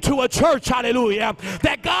speaking to a church, hallelujah,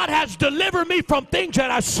 that God has delivered me from things that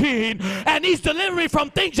I've seen, and he's delivered me from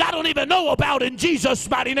things I don't even know about, in Jesus'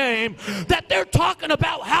 mighty name. That they're talking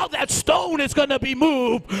about how that stone is going to be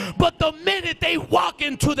moved, but the minute they walk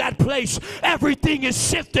into that place, everything is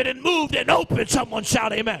shifted and moved and open. Someone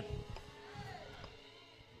shout amen.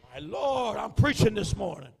 My Lord, I'm preaching this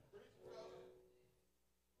morning.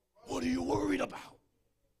 What are you worried about?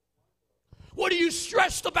 What are you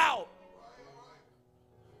stressed about?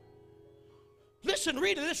 Listen,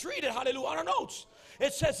 read it. Let's read it. Hallelujah. On our notes.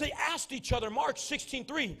 It says they asked each other, Mark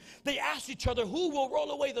 16:3. They asked each other, who will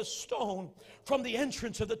roll away the stone from the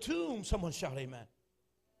entrance of the tomb? Someone shout amen.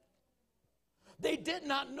 They did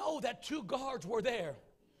not know that two guards were there.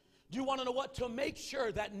 Do you want to know what? To make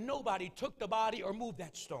sure that nobody took the body or moved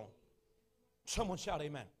that stone. Someone shout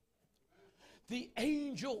amen. The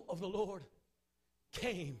angel of the Lord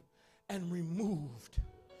came and removed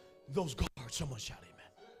those guards. Someone shout amen.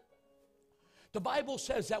 The Bible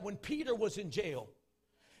says that when Peter was in jail,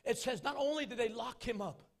 it says not only did they lock him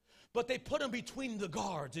up, but they put him between the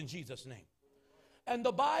guards in Jesus' name. And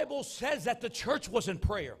the Bible says that the church was in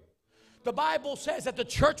prayer. The Bible says that the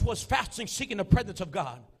church was fasting, seeking the presence of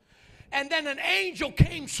God. And then an angel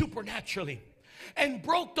came supernaturally and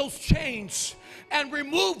broke those chains and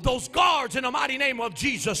removed those guards in the mighty name of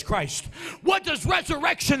Jesus Christ. What does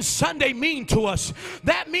Resurrection Sunday mean to us?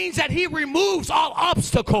 That means that he removes all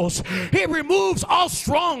obstacles. He removes all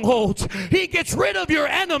strongholds. He gets rid of your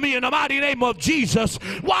enemy in the mighty name of Jesus.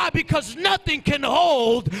 Why? Because nothing can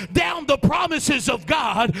hold down the promises of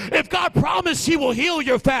God. If God promised he will heal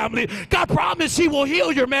your family, God promised he will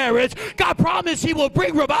heal your marriage, God promised he will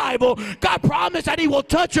bring revival, God promised that he will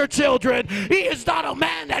touch your children, he is not a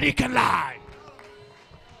man that he can lie.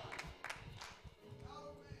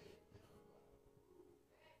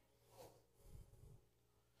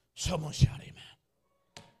 Someone shout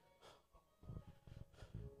amen.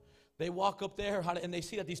 They walk up there and they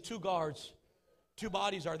see that these two guards, two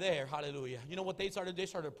bodies are there. Hallelujah. You know what they started? They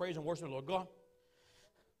started praising and worshiping the Lord. Go on.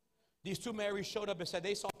 These two Marys showed up and said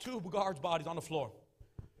they saw two guards' bodies on the floor.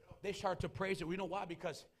 They started to praise it. We know why?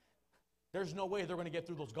 Because there's no way they're going to get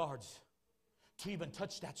through those guards to even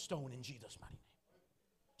touch that stone in Jesus' mighty name.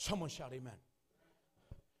 Someone shout amen.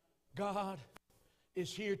 God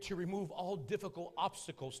is here to remove all difficult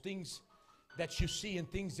obstacles, things that you see and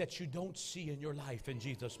things that you don't see in your life in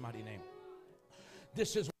Jesus' mighty name.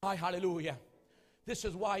 This is why, hallelujah, this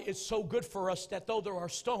is why it's so good for us that though there are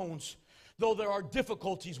stones, though there are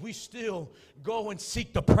difficulties, we still go and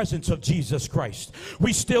seek the presence of Jesus Christ.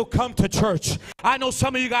 We still come to church. I know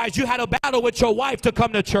some of you guys, you had a battle with your wife to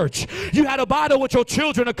come to church. You had a battle with your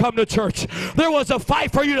children to come to church. There was a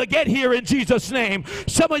fight for you to get here in Jesus' name.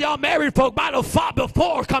 Some of y'all married folk might have fought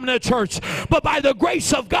before coming to church, but by the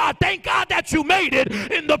grace of God, thank God that you made it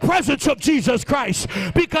in the presence of Jesus Christ,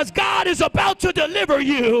 because God is about to deliver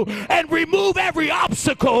you and remove every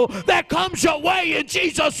obstacle that comes your way in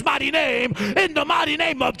Jesus' mighty name. In the mighty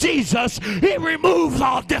name of Jesus, he removes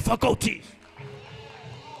all difficulties.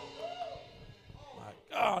 My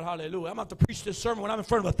God, hallelujah. I'm about to preach this sermon when I'm in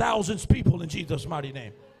front of 1,000 people in Jesus' mighty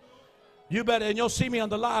name. You better, and you'll see me on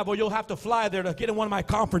the live, or you'll have to fly there to get in one of my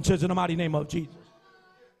conferences in the mighty name of Jesus.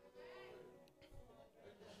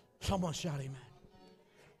 Someone shout amen.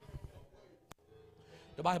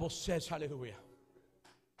 The Bible says, hallelujah,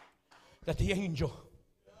 that the angel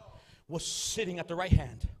was sitting at the right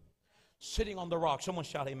hand, sitting on the rock. Someone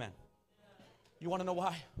shout amen. You want to know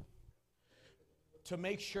why? To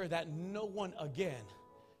make sure that no one again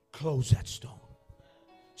closed that stone.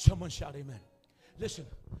 Someone shout amen. Listen,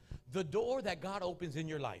 the door that God opens in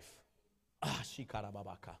your life,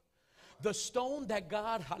 the stone that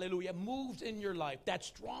God, hallelujah, moves in your life, that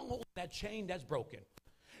stronghold, that chain that's broken,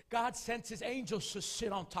 God sends his angels to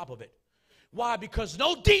sit on top of it. Why? Because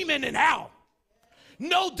no demon in hell,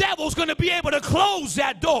 no devil's going to be able to close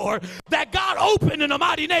that door that God opened in the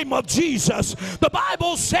mighty name of Jesus. The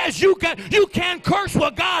Bible says you can't curse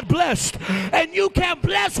what God blessed, and you can't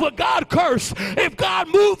bless what God cursed. If God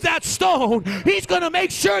moved that stone, he's going to make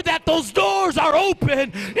sure that those doors are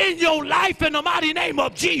open in your life in the mighty name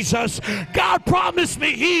of Jesus. God promised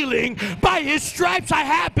me healing. By his stripes I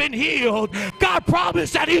have been healed. God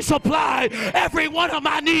promised that he supplied every one of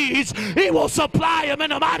my needs. He will supply them in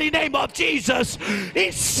the mighty name of Jesus.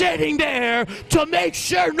 He's sitting there to make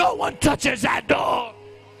sure no one touches that door.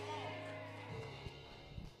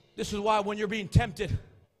 This is why when you're being tempted,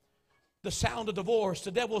 the sound of divorce,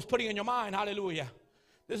 the devil is putting in your mind, hallelujah.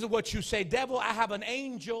 This is what you say, devil, I have an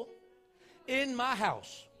angel in my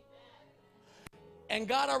house. And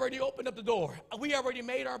God already opened up the door. We already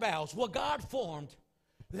made our vows. What God formed,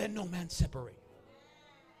 let no man separate.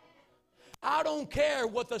 I don't care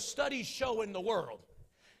what the studies show in the world.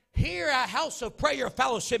 Here at House of Prayer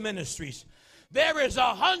Fellowship Ministries, there is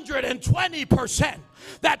 120%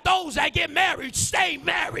 that those that get married stay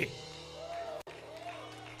married.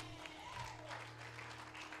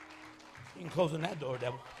 You can close that door,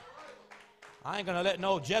 devil. I ain't going to let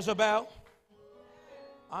no Jezebel.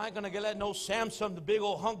 I ain't going to let no Samson, the big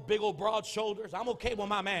old hunk, big old broad shoulders. I'm okay with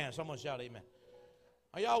my man. Someone shout amen.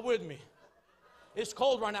 Are y'all with me? It's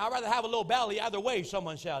cold right now. I'd rather have a little belly either way.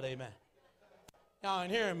 Someone shout amen. Y'all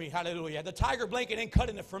ain't hearing me. Hallelujah. The tiger blanket ain't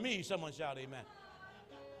cutting it for me. Someone shout amen.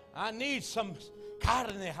 I need some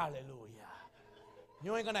carne. Hallelujah.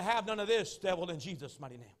 You ain't going to have none of this, devil, in Jesus'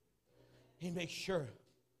 mighty name. He makes sure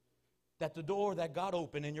that the door that God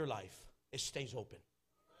opened in your life, it stays open.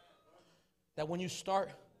 That when you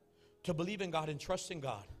start to believe in God and trust in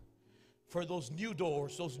God for those new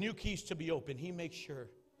doors, those new keys to be open, He makes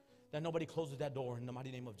sure that nobody closes that door in the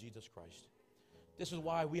mighty name of Jesus Christ. This is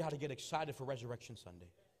why we ought to get excited for Resurrection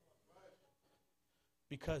Sunday.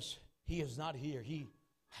 Because He is not here. He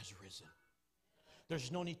has risen.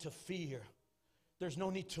 There's no need to fear. There's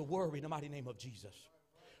no need to worry in the mighty name of Jesus.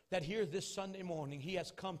 That here this Sunday morning, He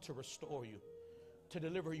has come to restore you, to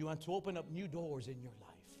deliver you, and to open up new doors in your life.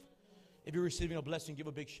 If you're receiving a blessing, give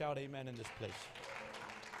a big shout, amen, in this place.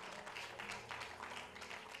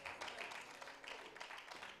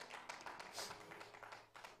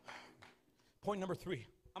 Point number 3.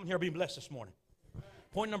 I'm here being blessed this morning.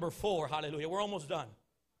 Point number 4, hallelujah. We're almost done.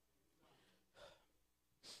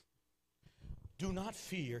 Do not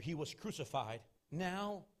fear. He was crucified.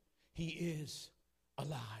 Now He is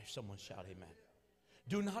alive. Someone shout amen.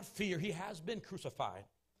 Do not fear. He has been crucified,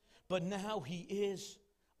 but now He is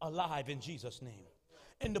alive in Jesus' name.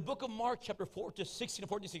 In the book of Mark, chapter 4 to 16 and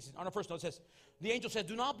 14, 16, on our first note, it says, the angel said,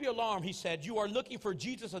 do not be alarmed. He said, you are looking for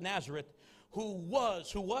Jesus of Nazareth, who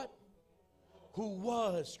was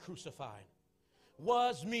crucified.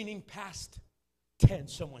 Was meaning past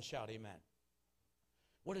tense. Someone shout amen.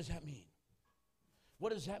 What does that mean?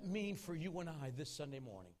 What does that mean for you and I this Sunday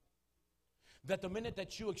morning? That the minute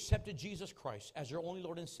that you accepted Jesus Christ as your only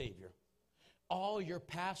Lord and Savior, all your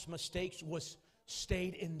past mistakes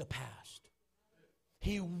stayed in the past.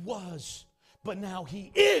 He was, but now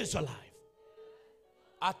He is alive.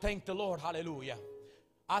 I thank the Lord, hallelujah.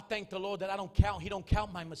 I thank the Lord that He don't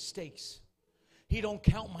count my mistakes. He don't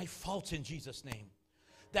count my faults in Jesus' name.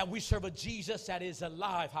 That we serve a Jesus that is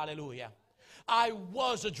alive, hallelujah. I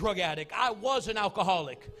was a drug addict. I was an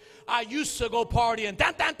alcoholic. I used to go partying,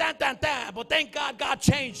 but thank God, God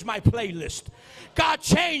changed my playlist. God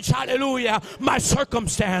changed, hallelujah, my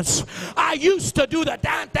circumstance. I used to do the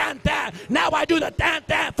now I do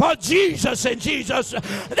the for Jesus and Jesus.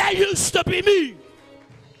 That used to be me.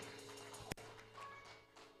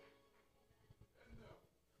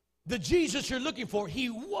 The Jesus you're looking for, He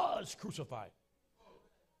was crucified.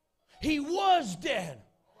 He was dead.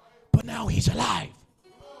 But now He's alive.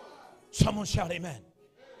 Someone shout amen.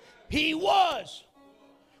 He was.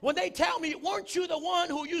 When they tell me, weren't you the one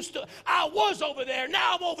who used to, I was over there,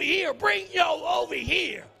 now I'm over here, bring yo over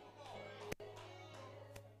here.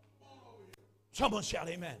 Someone shout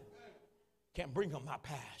amen. Can't bring up my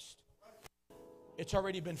past. It's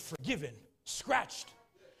already been forgiven, scratched.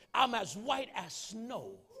 I'm as white as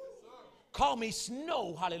snow. Call me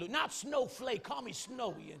snow, hallelujah. Not snowflake, call me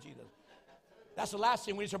snowy in Jesus. That's the last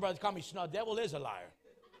thing we need to brothers call me snow. The devil is a liar.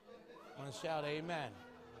 I'm going to shout amen.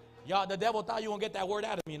 Y'all, the devil thought you won't get that word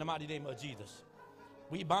out of me in the mighty name of Jesus.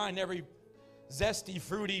 We bind every zesty,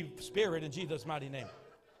 fruity spirit in Jesus' mighty name.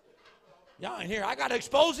 Y'all ain't here. I got to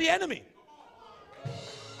expose the enemy.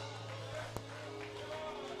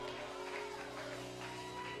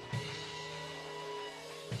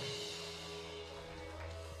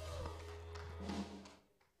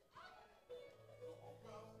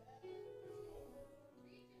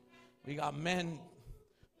 We got men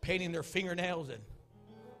painting their fingernails and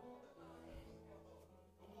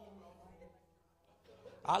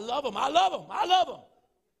I love them. I love them. I love them.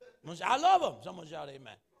 I love them. Someone shout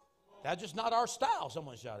amen. That's just not our style.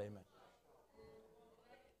 Someone shout amen.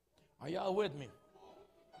 Are y'all with me?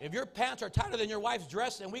 If your pants are tighter than your wife's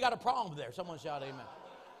dress, then we got a problem there. Someone shout amen.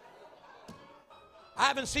 I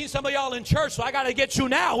haven't seen some of y'all in church, so I got to get you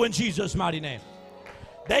now in Jesus' mighty name.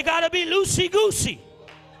 They got to be loosey-goosey.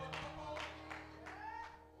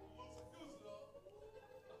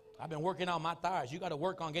 I've been working on my thighs. You got to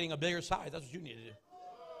work on getting a bigger size. That's what you need to do.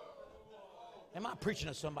 Am I preaching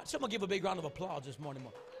to somebody? Someone give a big round of applause this morning.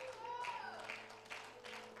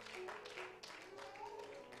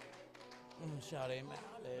 Shout amen.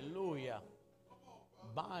 Hallelujah.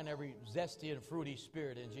 Bind every zesty and fruity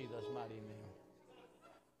spirit in Jesus' mighty name.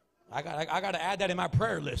 I got to add that in my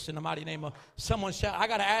prayer list in the mighty name of someone. Shout! I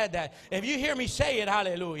got to add that. If you hear me say it,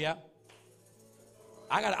 hallelujah.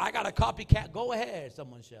 I got a copycat. Go ahead.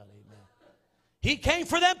 Someone shout amen. He came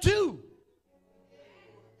for them too.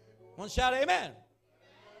 One shout amen.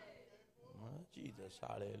 Oh, Jesus,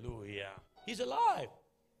 hallelujah. He's alive.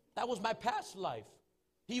 That was my past life.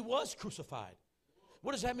 He was crucified.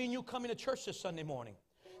 What does that mean, you coming to church this Sunday morning?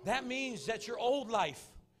 That means that your old life,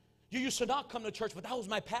 you used to not come to church, but that was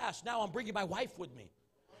my past. Now I'm bringing my wife with me.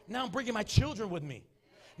 Now I'm bringing my children with me.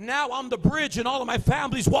 Now I'm the bridge, and all of my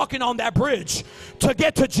family's walking on that bridge to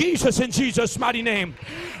get to Jesus in Jesus' mighty name.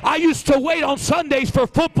 I used to wait on Sundays for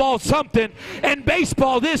football something and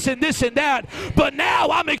baseball this and this and that, but now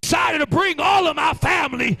I'm excited to bring all of my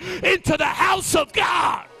family into the house of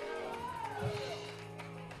God.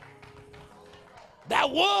 That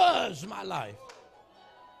was my life.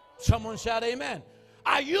 Someone shout amen.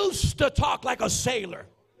 I used to talk like a sailor.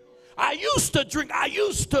 I used to drink. I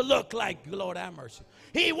used to look like, Lord have mercy.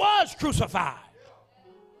 He was crucified.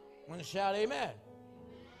 Want to shout amen.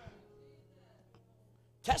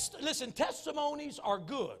 Listen, testimonies are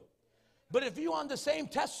good. But if you on the same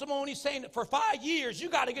testimony saying it for 5 years, you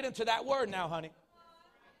got to get into that word now, honey.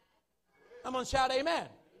 I'm going to shout amen.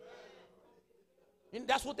 And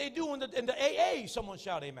that's what they do in the AA. Someone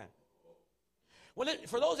shout amen. Well,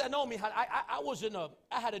 for those that know me,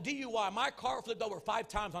 I had a DUI. My car flipped over 5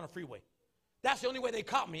 times on a freeway. That's the only way they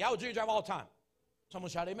caught me. I was drink drive all the time. Someone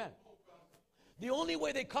shout amen. The only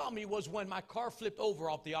way they caught me was when my car flipped over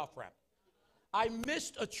off the off-ramp. I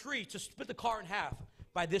missed a tree to split the car in half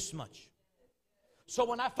by this much. So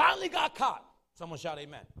when I finally got caught, someone shout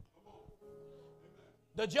amen.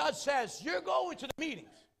 The judge says, you're going to the meetings.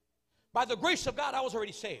 By the grace of God, I was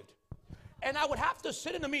already saved. And I would have to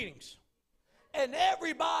sit in the meetings. And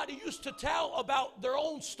everybody used to tell about their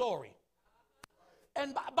own story.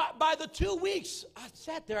 And by the 2 weeks, I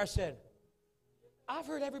sat there, I said, I've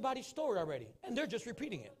heard everybody's story already. And they're just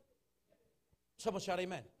repeating it. Someone shout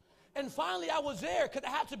amen. And finally, I was there because I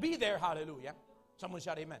had to be there. Hallelujah. Someone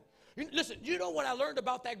shout amen. Listen, you know what I learned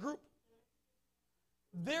about that group?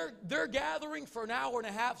 They're gathering for an hour and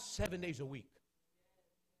a half, 7 days a week.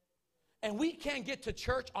 And we can't get to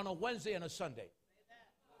church on a Wednesday and a Sunday.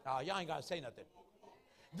 Y'all ain't got to say nothing.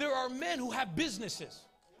 There are men who have businesses.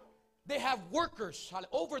 They have workers,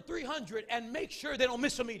 over 300, and make sure they don't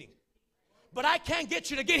miss a meeting. But I can't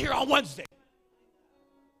get you to get here on Wednesday.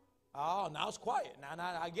 Oh, now it's quiet.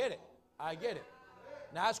 Now I get it. I get it.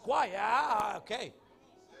 Now it's quiet. Okay.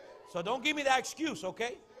 So don't give me that excuse,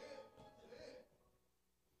 okay?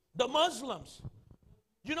 The Muslims,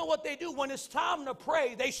 you know what they do? When it's time to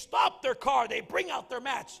pray, they stop their car, they bring out their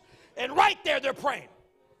mats, and right there they're praying.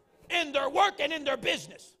 In their work and in their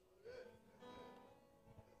business.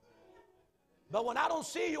 But when I don't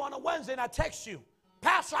see you on a Wednesday and I text you,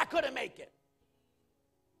 Pastor, I couldn't make it.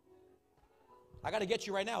 I got to get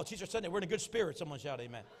you right now. It's Easter Sunday. We're in a good spirit. Someone shout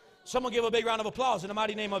amen. Someone give a big round of applause in the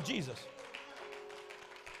mighty name of Jesus.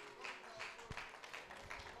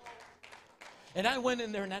 And I went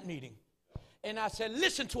in there in that meeting. And I said,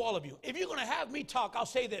 listen to all of you. If you're going to have me talk, I'll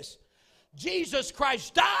say this. Jesus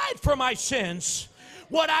Christ died for my sins.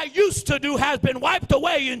 What I used to do has been wiped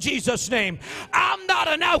away in Jesus' name. I'm not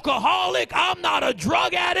an alcoholic. I'm not a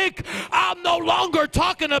drug addict. I'm no longer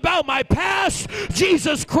talking about my past.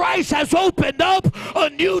 Jesus Christ has opened up a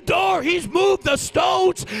new door. He's moved the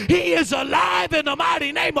stones. He is alive in the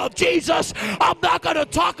mighty name of Jesus. I'm not going to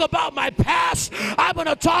talk about my past. I'm going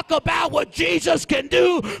to talk about what Jesus can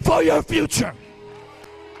do for your future.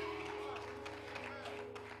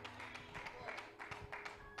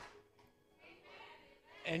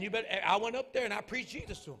 And I went up there and I preached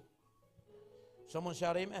Jesus to him. Someone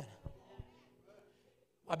shout amen.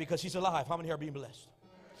 Why? Because he's alive. How many here are being blessed?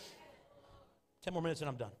 10 more minutes and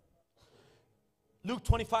I'm done. Luke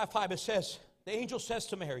 25:5, it says, the angel says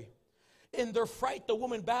to Mary, in their fright the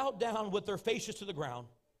woman bowed down with their faces to the ground.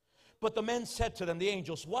 But the men said to them, the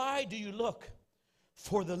angels, why do you look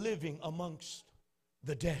for the living amongst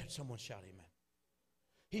the dead? Someone shout amen.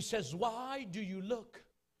 He says, why do you look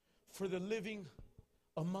for the living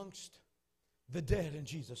amongst the dead in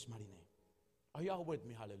Jesus' mighty name? Are y'all with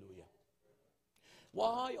me? Hallelujah.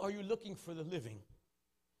 Why are you looking for the living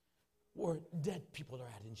where dead people are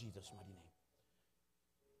at in Jesus' mighty name?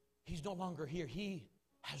 He's no longer here. He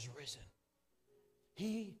has risen.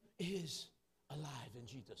 He is alive in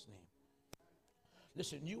Jesus' name.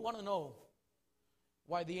 Listen, you want to know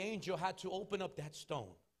why the angel had to open up that stone?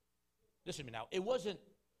 Listen to me now. It wasn't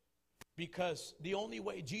because the only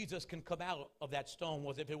way Jesus can come out of that stone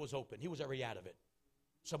was if it was open. He was already out of it.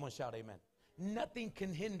 Someone shout amen. Nothing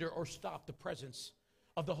can hinder or stop the presence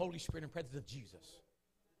of the Holy Spirit and presence of Jesus.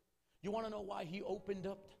 You want to know why he opened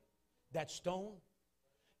up that stone?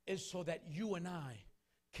 Is so that you and I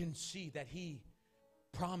can see that he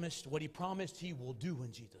promised what he promised he will do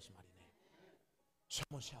in Jesus' mighty name.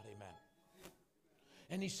 Someone shout amen.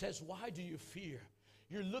 And he says, why do you fear?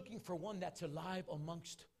 You're looking for one that's alive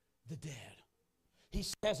amongst the dead. He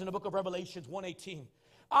says in the book of Revelations 1:18,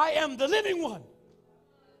 I am the living one.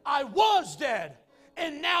 I was dead,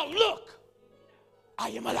 and now look, I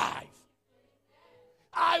am alive.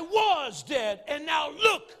 I was dead, and now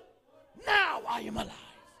look, now I am alive.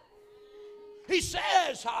 He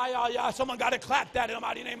says, someone got to clap that in the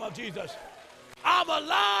mighty name of Jesus. I'm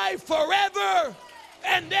alive forever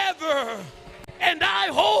and ever, and I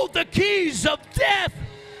hold the keys of death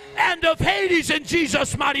and of Hades in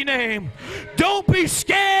Jesus' mighty name. Don't be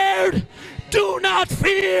scared. Do not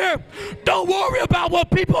fear. Don't worry about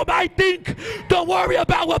what people might think. Don't worry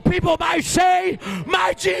about what people might say.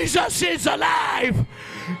 My Jesus is alive.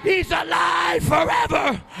 He's alive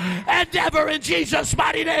forever and ever in Jesus'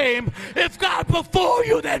 mighty name. If God before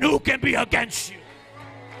you, then who can be against you?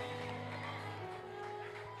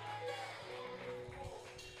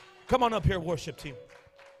 Come on up here, worship team.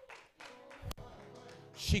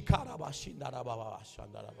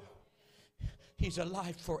 He's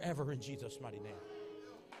alive forever in Jesus' mighty name.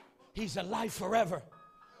 He's alive forever.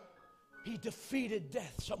 He defeated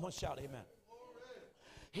death. Someone shout amen.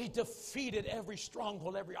 He defeated every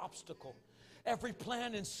stronghold, every obstacle, every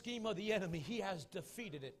plan and scheme of the enemy. He has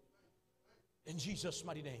defeated it in Jesus'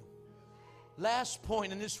 mighty name. Last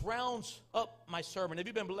point, and this rounds up my sermon. If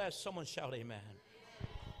you've been blessed, someone shout amen.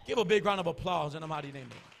 Give a big round of applause in the mighty name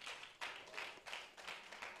of God.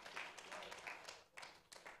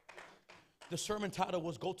 The sermon title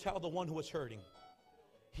was, Go Tell the One Who is Hurting,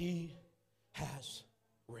 He has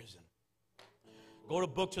risen. Go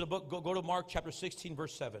to Mark chapter 16,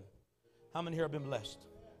 verse 7. How many here have been blessed?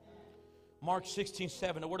 Mark 16,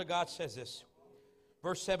 7. The Word of God says this.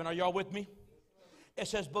 Verse 7. Are y'all with me? It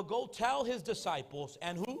says, but go tell his disciples,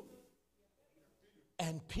 and who?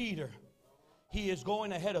 And Peter. He is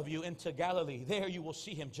going ahead of you into Galilee. There you will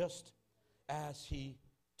see him just as he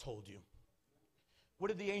told you. What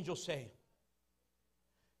did the angel say?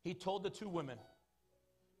 He told the two women,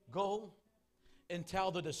 go and tell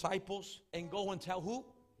the disciples, and go and tell who?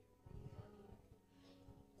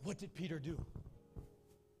 What did Peter do?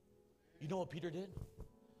 You know what Peter did?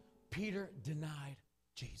 Peter denied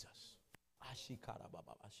Jesus.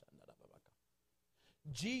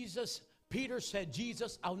 Peter said,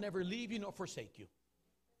 Jesus, I'll never leave you nor forsake you.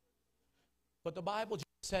 But the Bible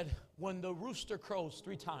said, when the rooster crows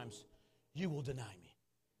 3 times, you will deny me.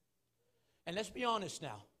 And let's be honest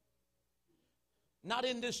now. Not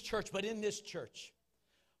in this church, but in this church.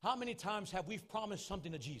 How many times have we promised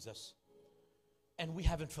something to Jesus and we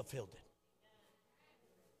haven't fulfilled it?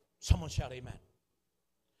 Someone shout amen.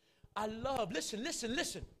 I love, listen.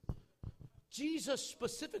 Jesus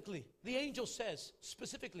specifically, the angel says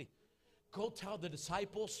specifically, go tell the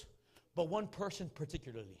disciples, but one person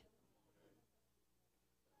particularly.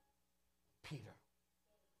 Peter,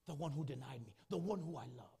 the one who denied me, the one who I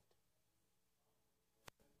loved.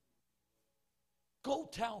 Go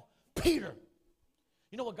tell Peter.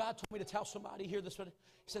 You know what God told me to tell somebody here this morning?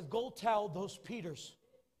 He said, go tell those Peters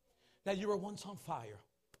that you were once on fire.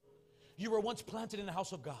 You were once planted in the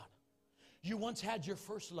house of God. You once had your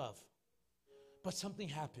first love, but something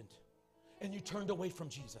happened and you turned away from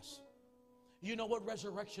Jesus. You know what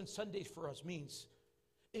Resurrection Sunday for us means?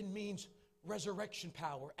 It means resurrection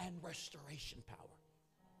power and restoration power.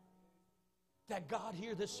 That God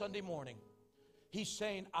here this Sunday morning, He's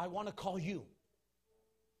saying, I want to call you.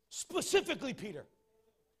 Specifically, Peter,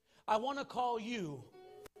 I want to call you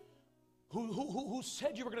who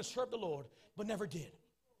said you were going to serve the Lord, but never did.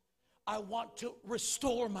 I want to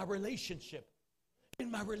restore my relationship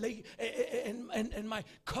and my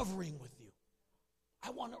covering with you. I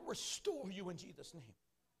want to restore you in Jesus' name.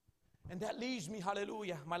 And that leaves me,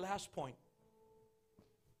 hallelujah, my last point.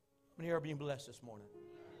 How many are being blessed this morning?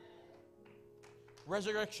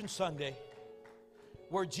 Resurrection Sunday,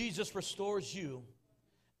 where Jesus restores you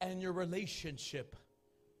and your relationship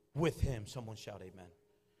with Him. Someone shout amen.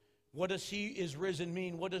 What does He is risen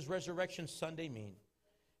mean? What does Resurrection Sunday mean?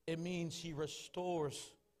 It means He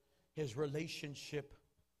restores His relationship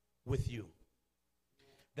with you.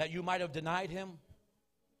 That you might have denied Him,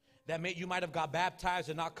 that you might have got baptized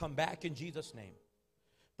and not come back in Jesus' name.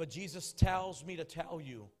 But Jesus tells me to tell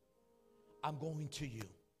you, I'm going to you.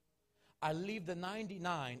 I leave the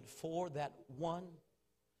 99 for that one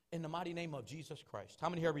in the mighty name of Jesus Christ. How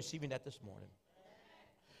many here are receiving that this morning?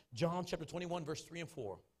 John chapter 21, verse 3 and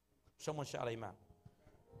 4. Someone shout amen.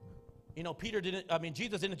 You know,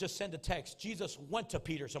 Jesus didn't just send a text. Jesus went to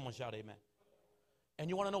Peter. Someone shout amen. And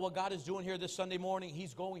you want to know what God is doing here this Sunday morning?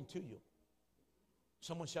 He's going to you.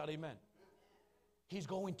 Someone shout amen. He's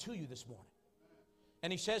going to you this morning.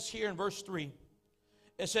 And he says here in verse 3,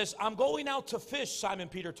 it says, I'm going out to fish, Simon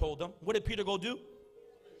Peter told them. What did Peter go do?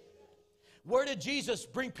 Where did Jesus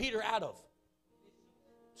bring Peter out of?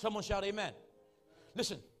 Someone shout amen.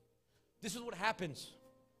 Listen, this is what happens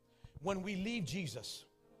when we leave Jesus.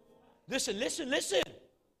 Listen.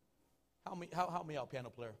 Help me out, piano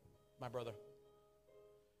player, my brother.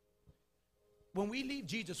 When we leave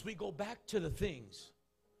Jesus, we go back to the things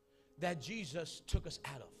that Jesus took us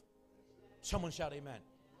out of. Someone shout amen.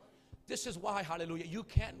 This is why, hallelujah, you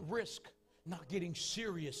can't risk not getting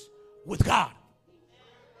serious with God.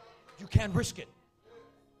 You can't risk it.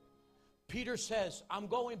 Peter says, I'm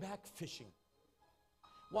going back fishing.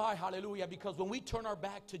 Why, hallelujah? Because when we turn our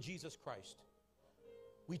back to Jesus Christ,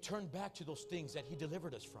 we turn back to those things that he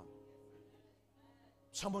delivered us from.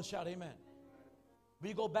 Someone shout amen.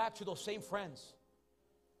 We go back to those same friends.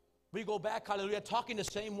 We go back, hallelujah, talking the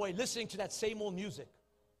same way, listening to that same old music.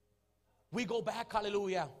 We go back,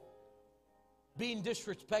 hallelujah, being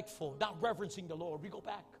disrespectful, not reverencing the Lord. We go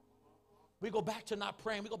back. We go back to not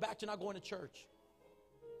praying. We go back to not going to church.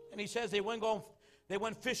 And he says they went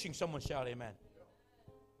fishing. Someone shout amen.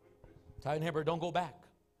 Tell your neighbor, don't go back.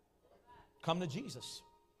 Come to Jesus.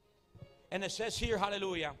 And it says here,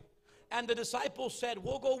 hallelujah, and the disciples said,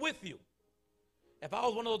 we'll go with you. If I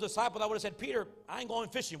was one of those disciples, I would have said, Peter, I ain't going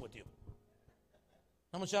fishing with you.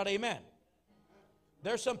 Someone shout amen.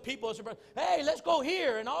 There's some people, hey, let's go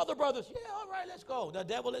here. And all the brothers, yeah, all right, let's go. The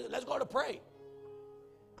devil, let's go to pray.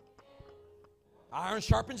 Iron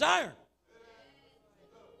sharpens iron.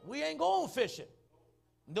 We ain't going fishing.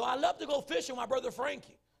 Though I love to go fishing with my brother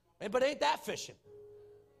Frankie. But ain't that fishing?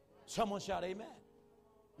 Someone shout amen.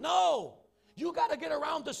 No. You got to get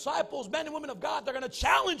around disciples, men and women of God. They're going to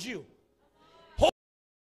challenge you.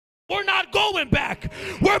 We're not going back.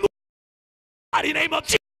 We're moving in the name of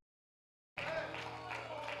Jesus.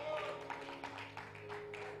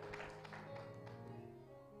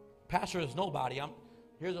 Pastor is nobody.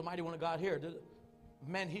 Here's a mighty one of God here. There's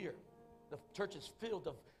men here. The church is filled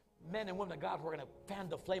of men and women of God who are going to fan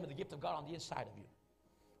the flame of the gift of God on the inside of you.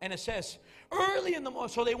 And it says, early in the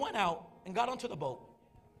morning, so they went out and got onto the boat.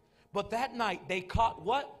 But that night, they caught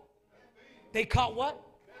what? They caught what?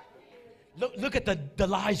 Look at the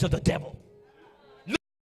lies of the devil. Look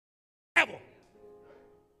at the devil.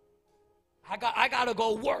 I got to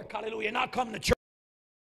go work, hallelujah, not come to church.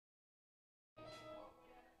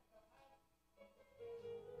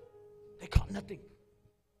 They caught nothing.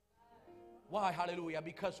 Why, hallelujah?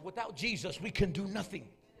 Because without Jesus, we can do nothing.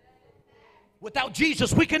 Without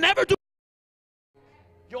Jesus, we can never do.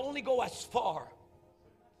 You only go as far.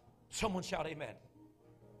 Someone shout amen.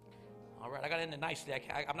 All right, I got to end it nicely. I'm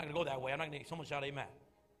not going to go that way. I'm not going to. Someone shout amen.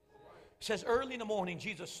 It says, early in the morning,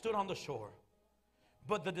 Jesus stood on the shore.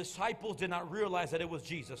 But the disciples did not realize that it was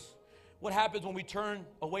Jesus. What happens when we turn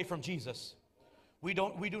away from Jesus? We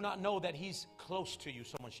do not know that he's close to you.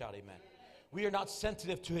 Someone shout amen. We are not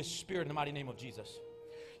sensitive to his spirit in the mighty name of Jesus.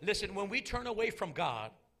 Listen, when we turn away from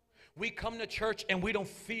God, we come to church and we don't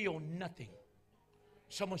feel nothing.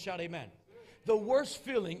 Someone shout amen. The worst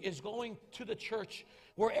feeling is going to the church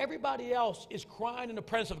where everybody else is crying in the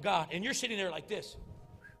presence of God and you're sitting there like this.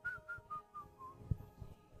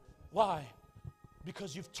 Why?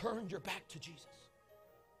 Because you've turned your back to Jesus.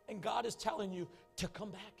 And God is telling you to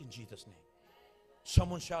come back in Jesus' name.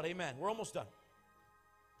 Someone shout amen. We're almost done.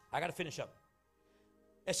 I got to finish up.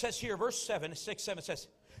 It says here, verse 7, 6, 7, it says,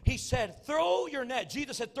 he said, throw your net.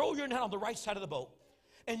 Jesus said, throw your net on the right side of the boat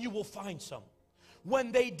and you will find some.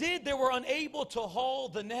 When they did, they were unable to haul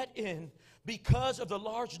the net in because of the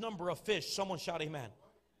large number of fish. Someone shout amen.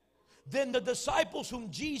 Then the disciples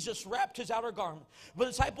whom Jesus wrapped his outer garment, the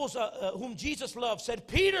disciples whom Jesus loved said,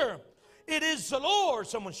 Peter, it is the Lord.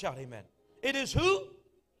 Someone shout amen. It is who?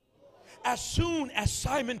 As soon as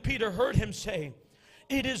Simon Peter heard him say,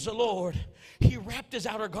 it is the Lord, he wrapped his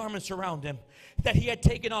outer garments around him that he had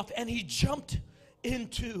taken off and he jumped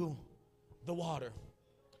into the water.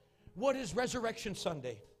 What is Resurrection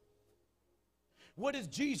Sunday? What is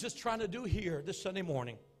Jesus trying to do here this Sunday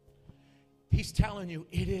morning? He's telling you,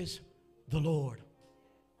 it is the Lord.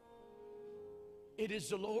 It is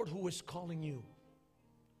the Lord who is calling you.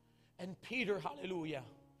 And Peter, hallelujah,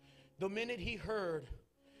 the minute he heard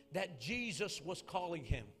that Jesus was calling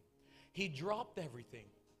him, he dropped everything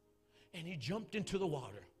and he jumped into the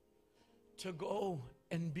water to go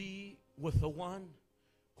and be with the one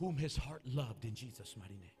whom his heart loved, in Jesus'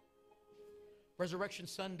 mighty name. Resurrection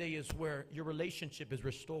Sunday is where your relationship is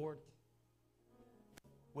restored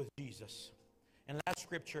with Jesus. And last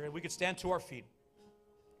scripture, and we could stand to our feet.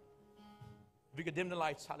 We could dim the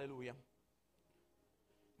lights, hallelujah.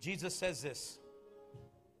 Jesus says this.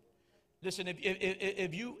 Listen,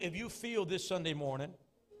 if you feel this Sunday morning,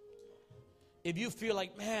 if you feel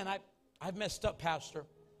like, man, I've messed up, Pastor.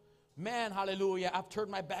 Man, hallelujah, I've turned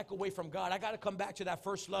my back away from God. I got to come back to that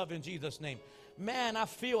first love in Jesus' name. Man, I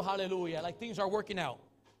feel, hallelujah, like things are working out.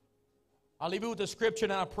 I'll leave you with the scripture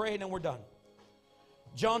and I'll pray and then we're done.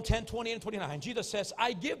 John 10, 20 and 29. Jesus says,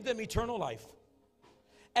 I give them eternal life,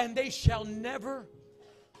 and they shall never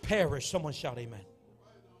perish. Someone shout amen.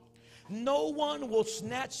 No one will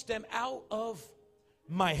snatch them out of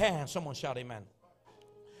my hand. Someone shout amen.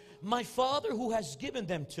 My Father who has given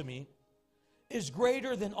them to me is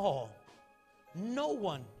greater than all. No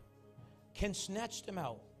one can snatch them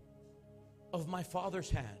out of my Father's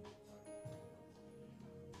hand.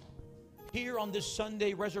 Here on this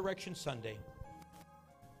Sunday, Resurrection Sunday,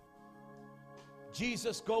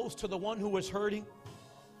 Jesus goes to the one who is hurting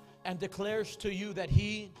and declares to you that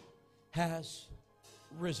he has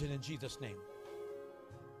risen, in Jesus' name.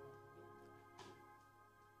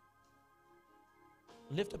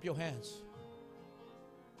 Lift up your hands.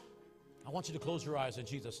 I want you to close your eyes in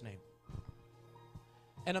Jesus' name.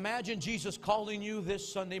 And imagine Jesus calling you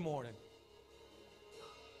this Sunday morning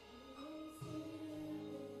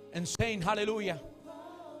and saying, hallelujah,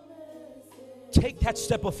 take that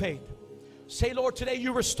step of faith. Say, Lord, today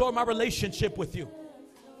you restore my relationship with you.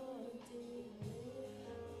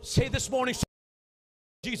 Say this morning,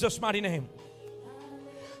 in Jesus' mighty name.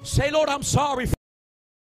 Say, Lord, I'm sorry for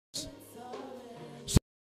this. Say,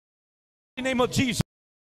 in the name of Jesus.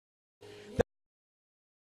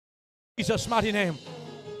 Jesus' mighty name.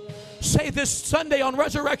 Say this Sunday on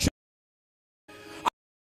Resurrection,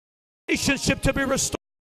 relationship to be restored.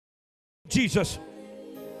 Jesus.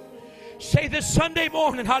 Say this Sunday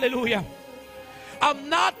morning, hallelujah, I'm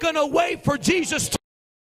not going to wait for Jesus to,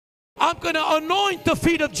 I'm going to anoint the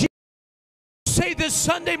feet of Jesus. Say this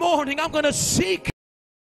Sunday morning, I'm going to seek.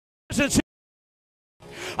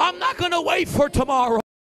 I'm not going to wait for tomorrow. I'm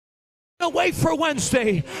going to wait for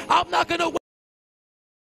Wednesday. I'm not going to wait.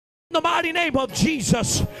 In the mighty name of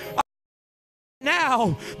Jesus,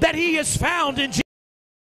 now that he is found in Jesus.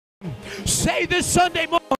 Say this Sunday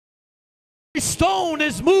morning, every stone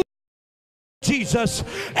is moved. Jesus,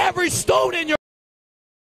 every stone in your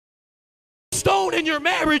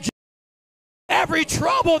marriage, every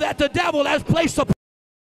trouble that the devil has placed upon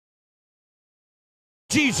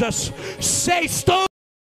Jesus, say stone.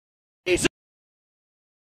 Jesus,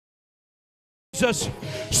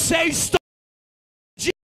 say stone.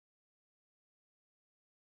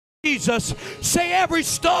 Jesus, say every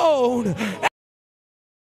stone,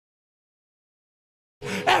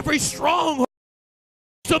 every stronghold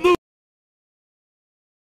to move.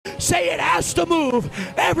 Say it has to move.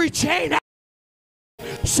 Every chain.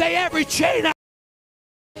 Say every chain.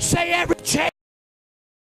 Say every chain.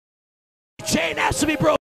 Chain has to be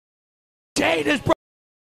broken. Chain is broken.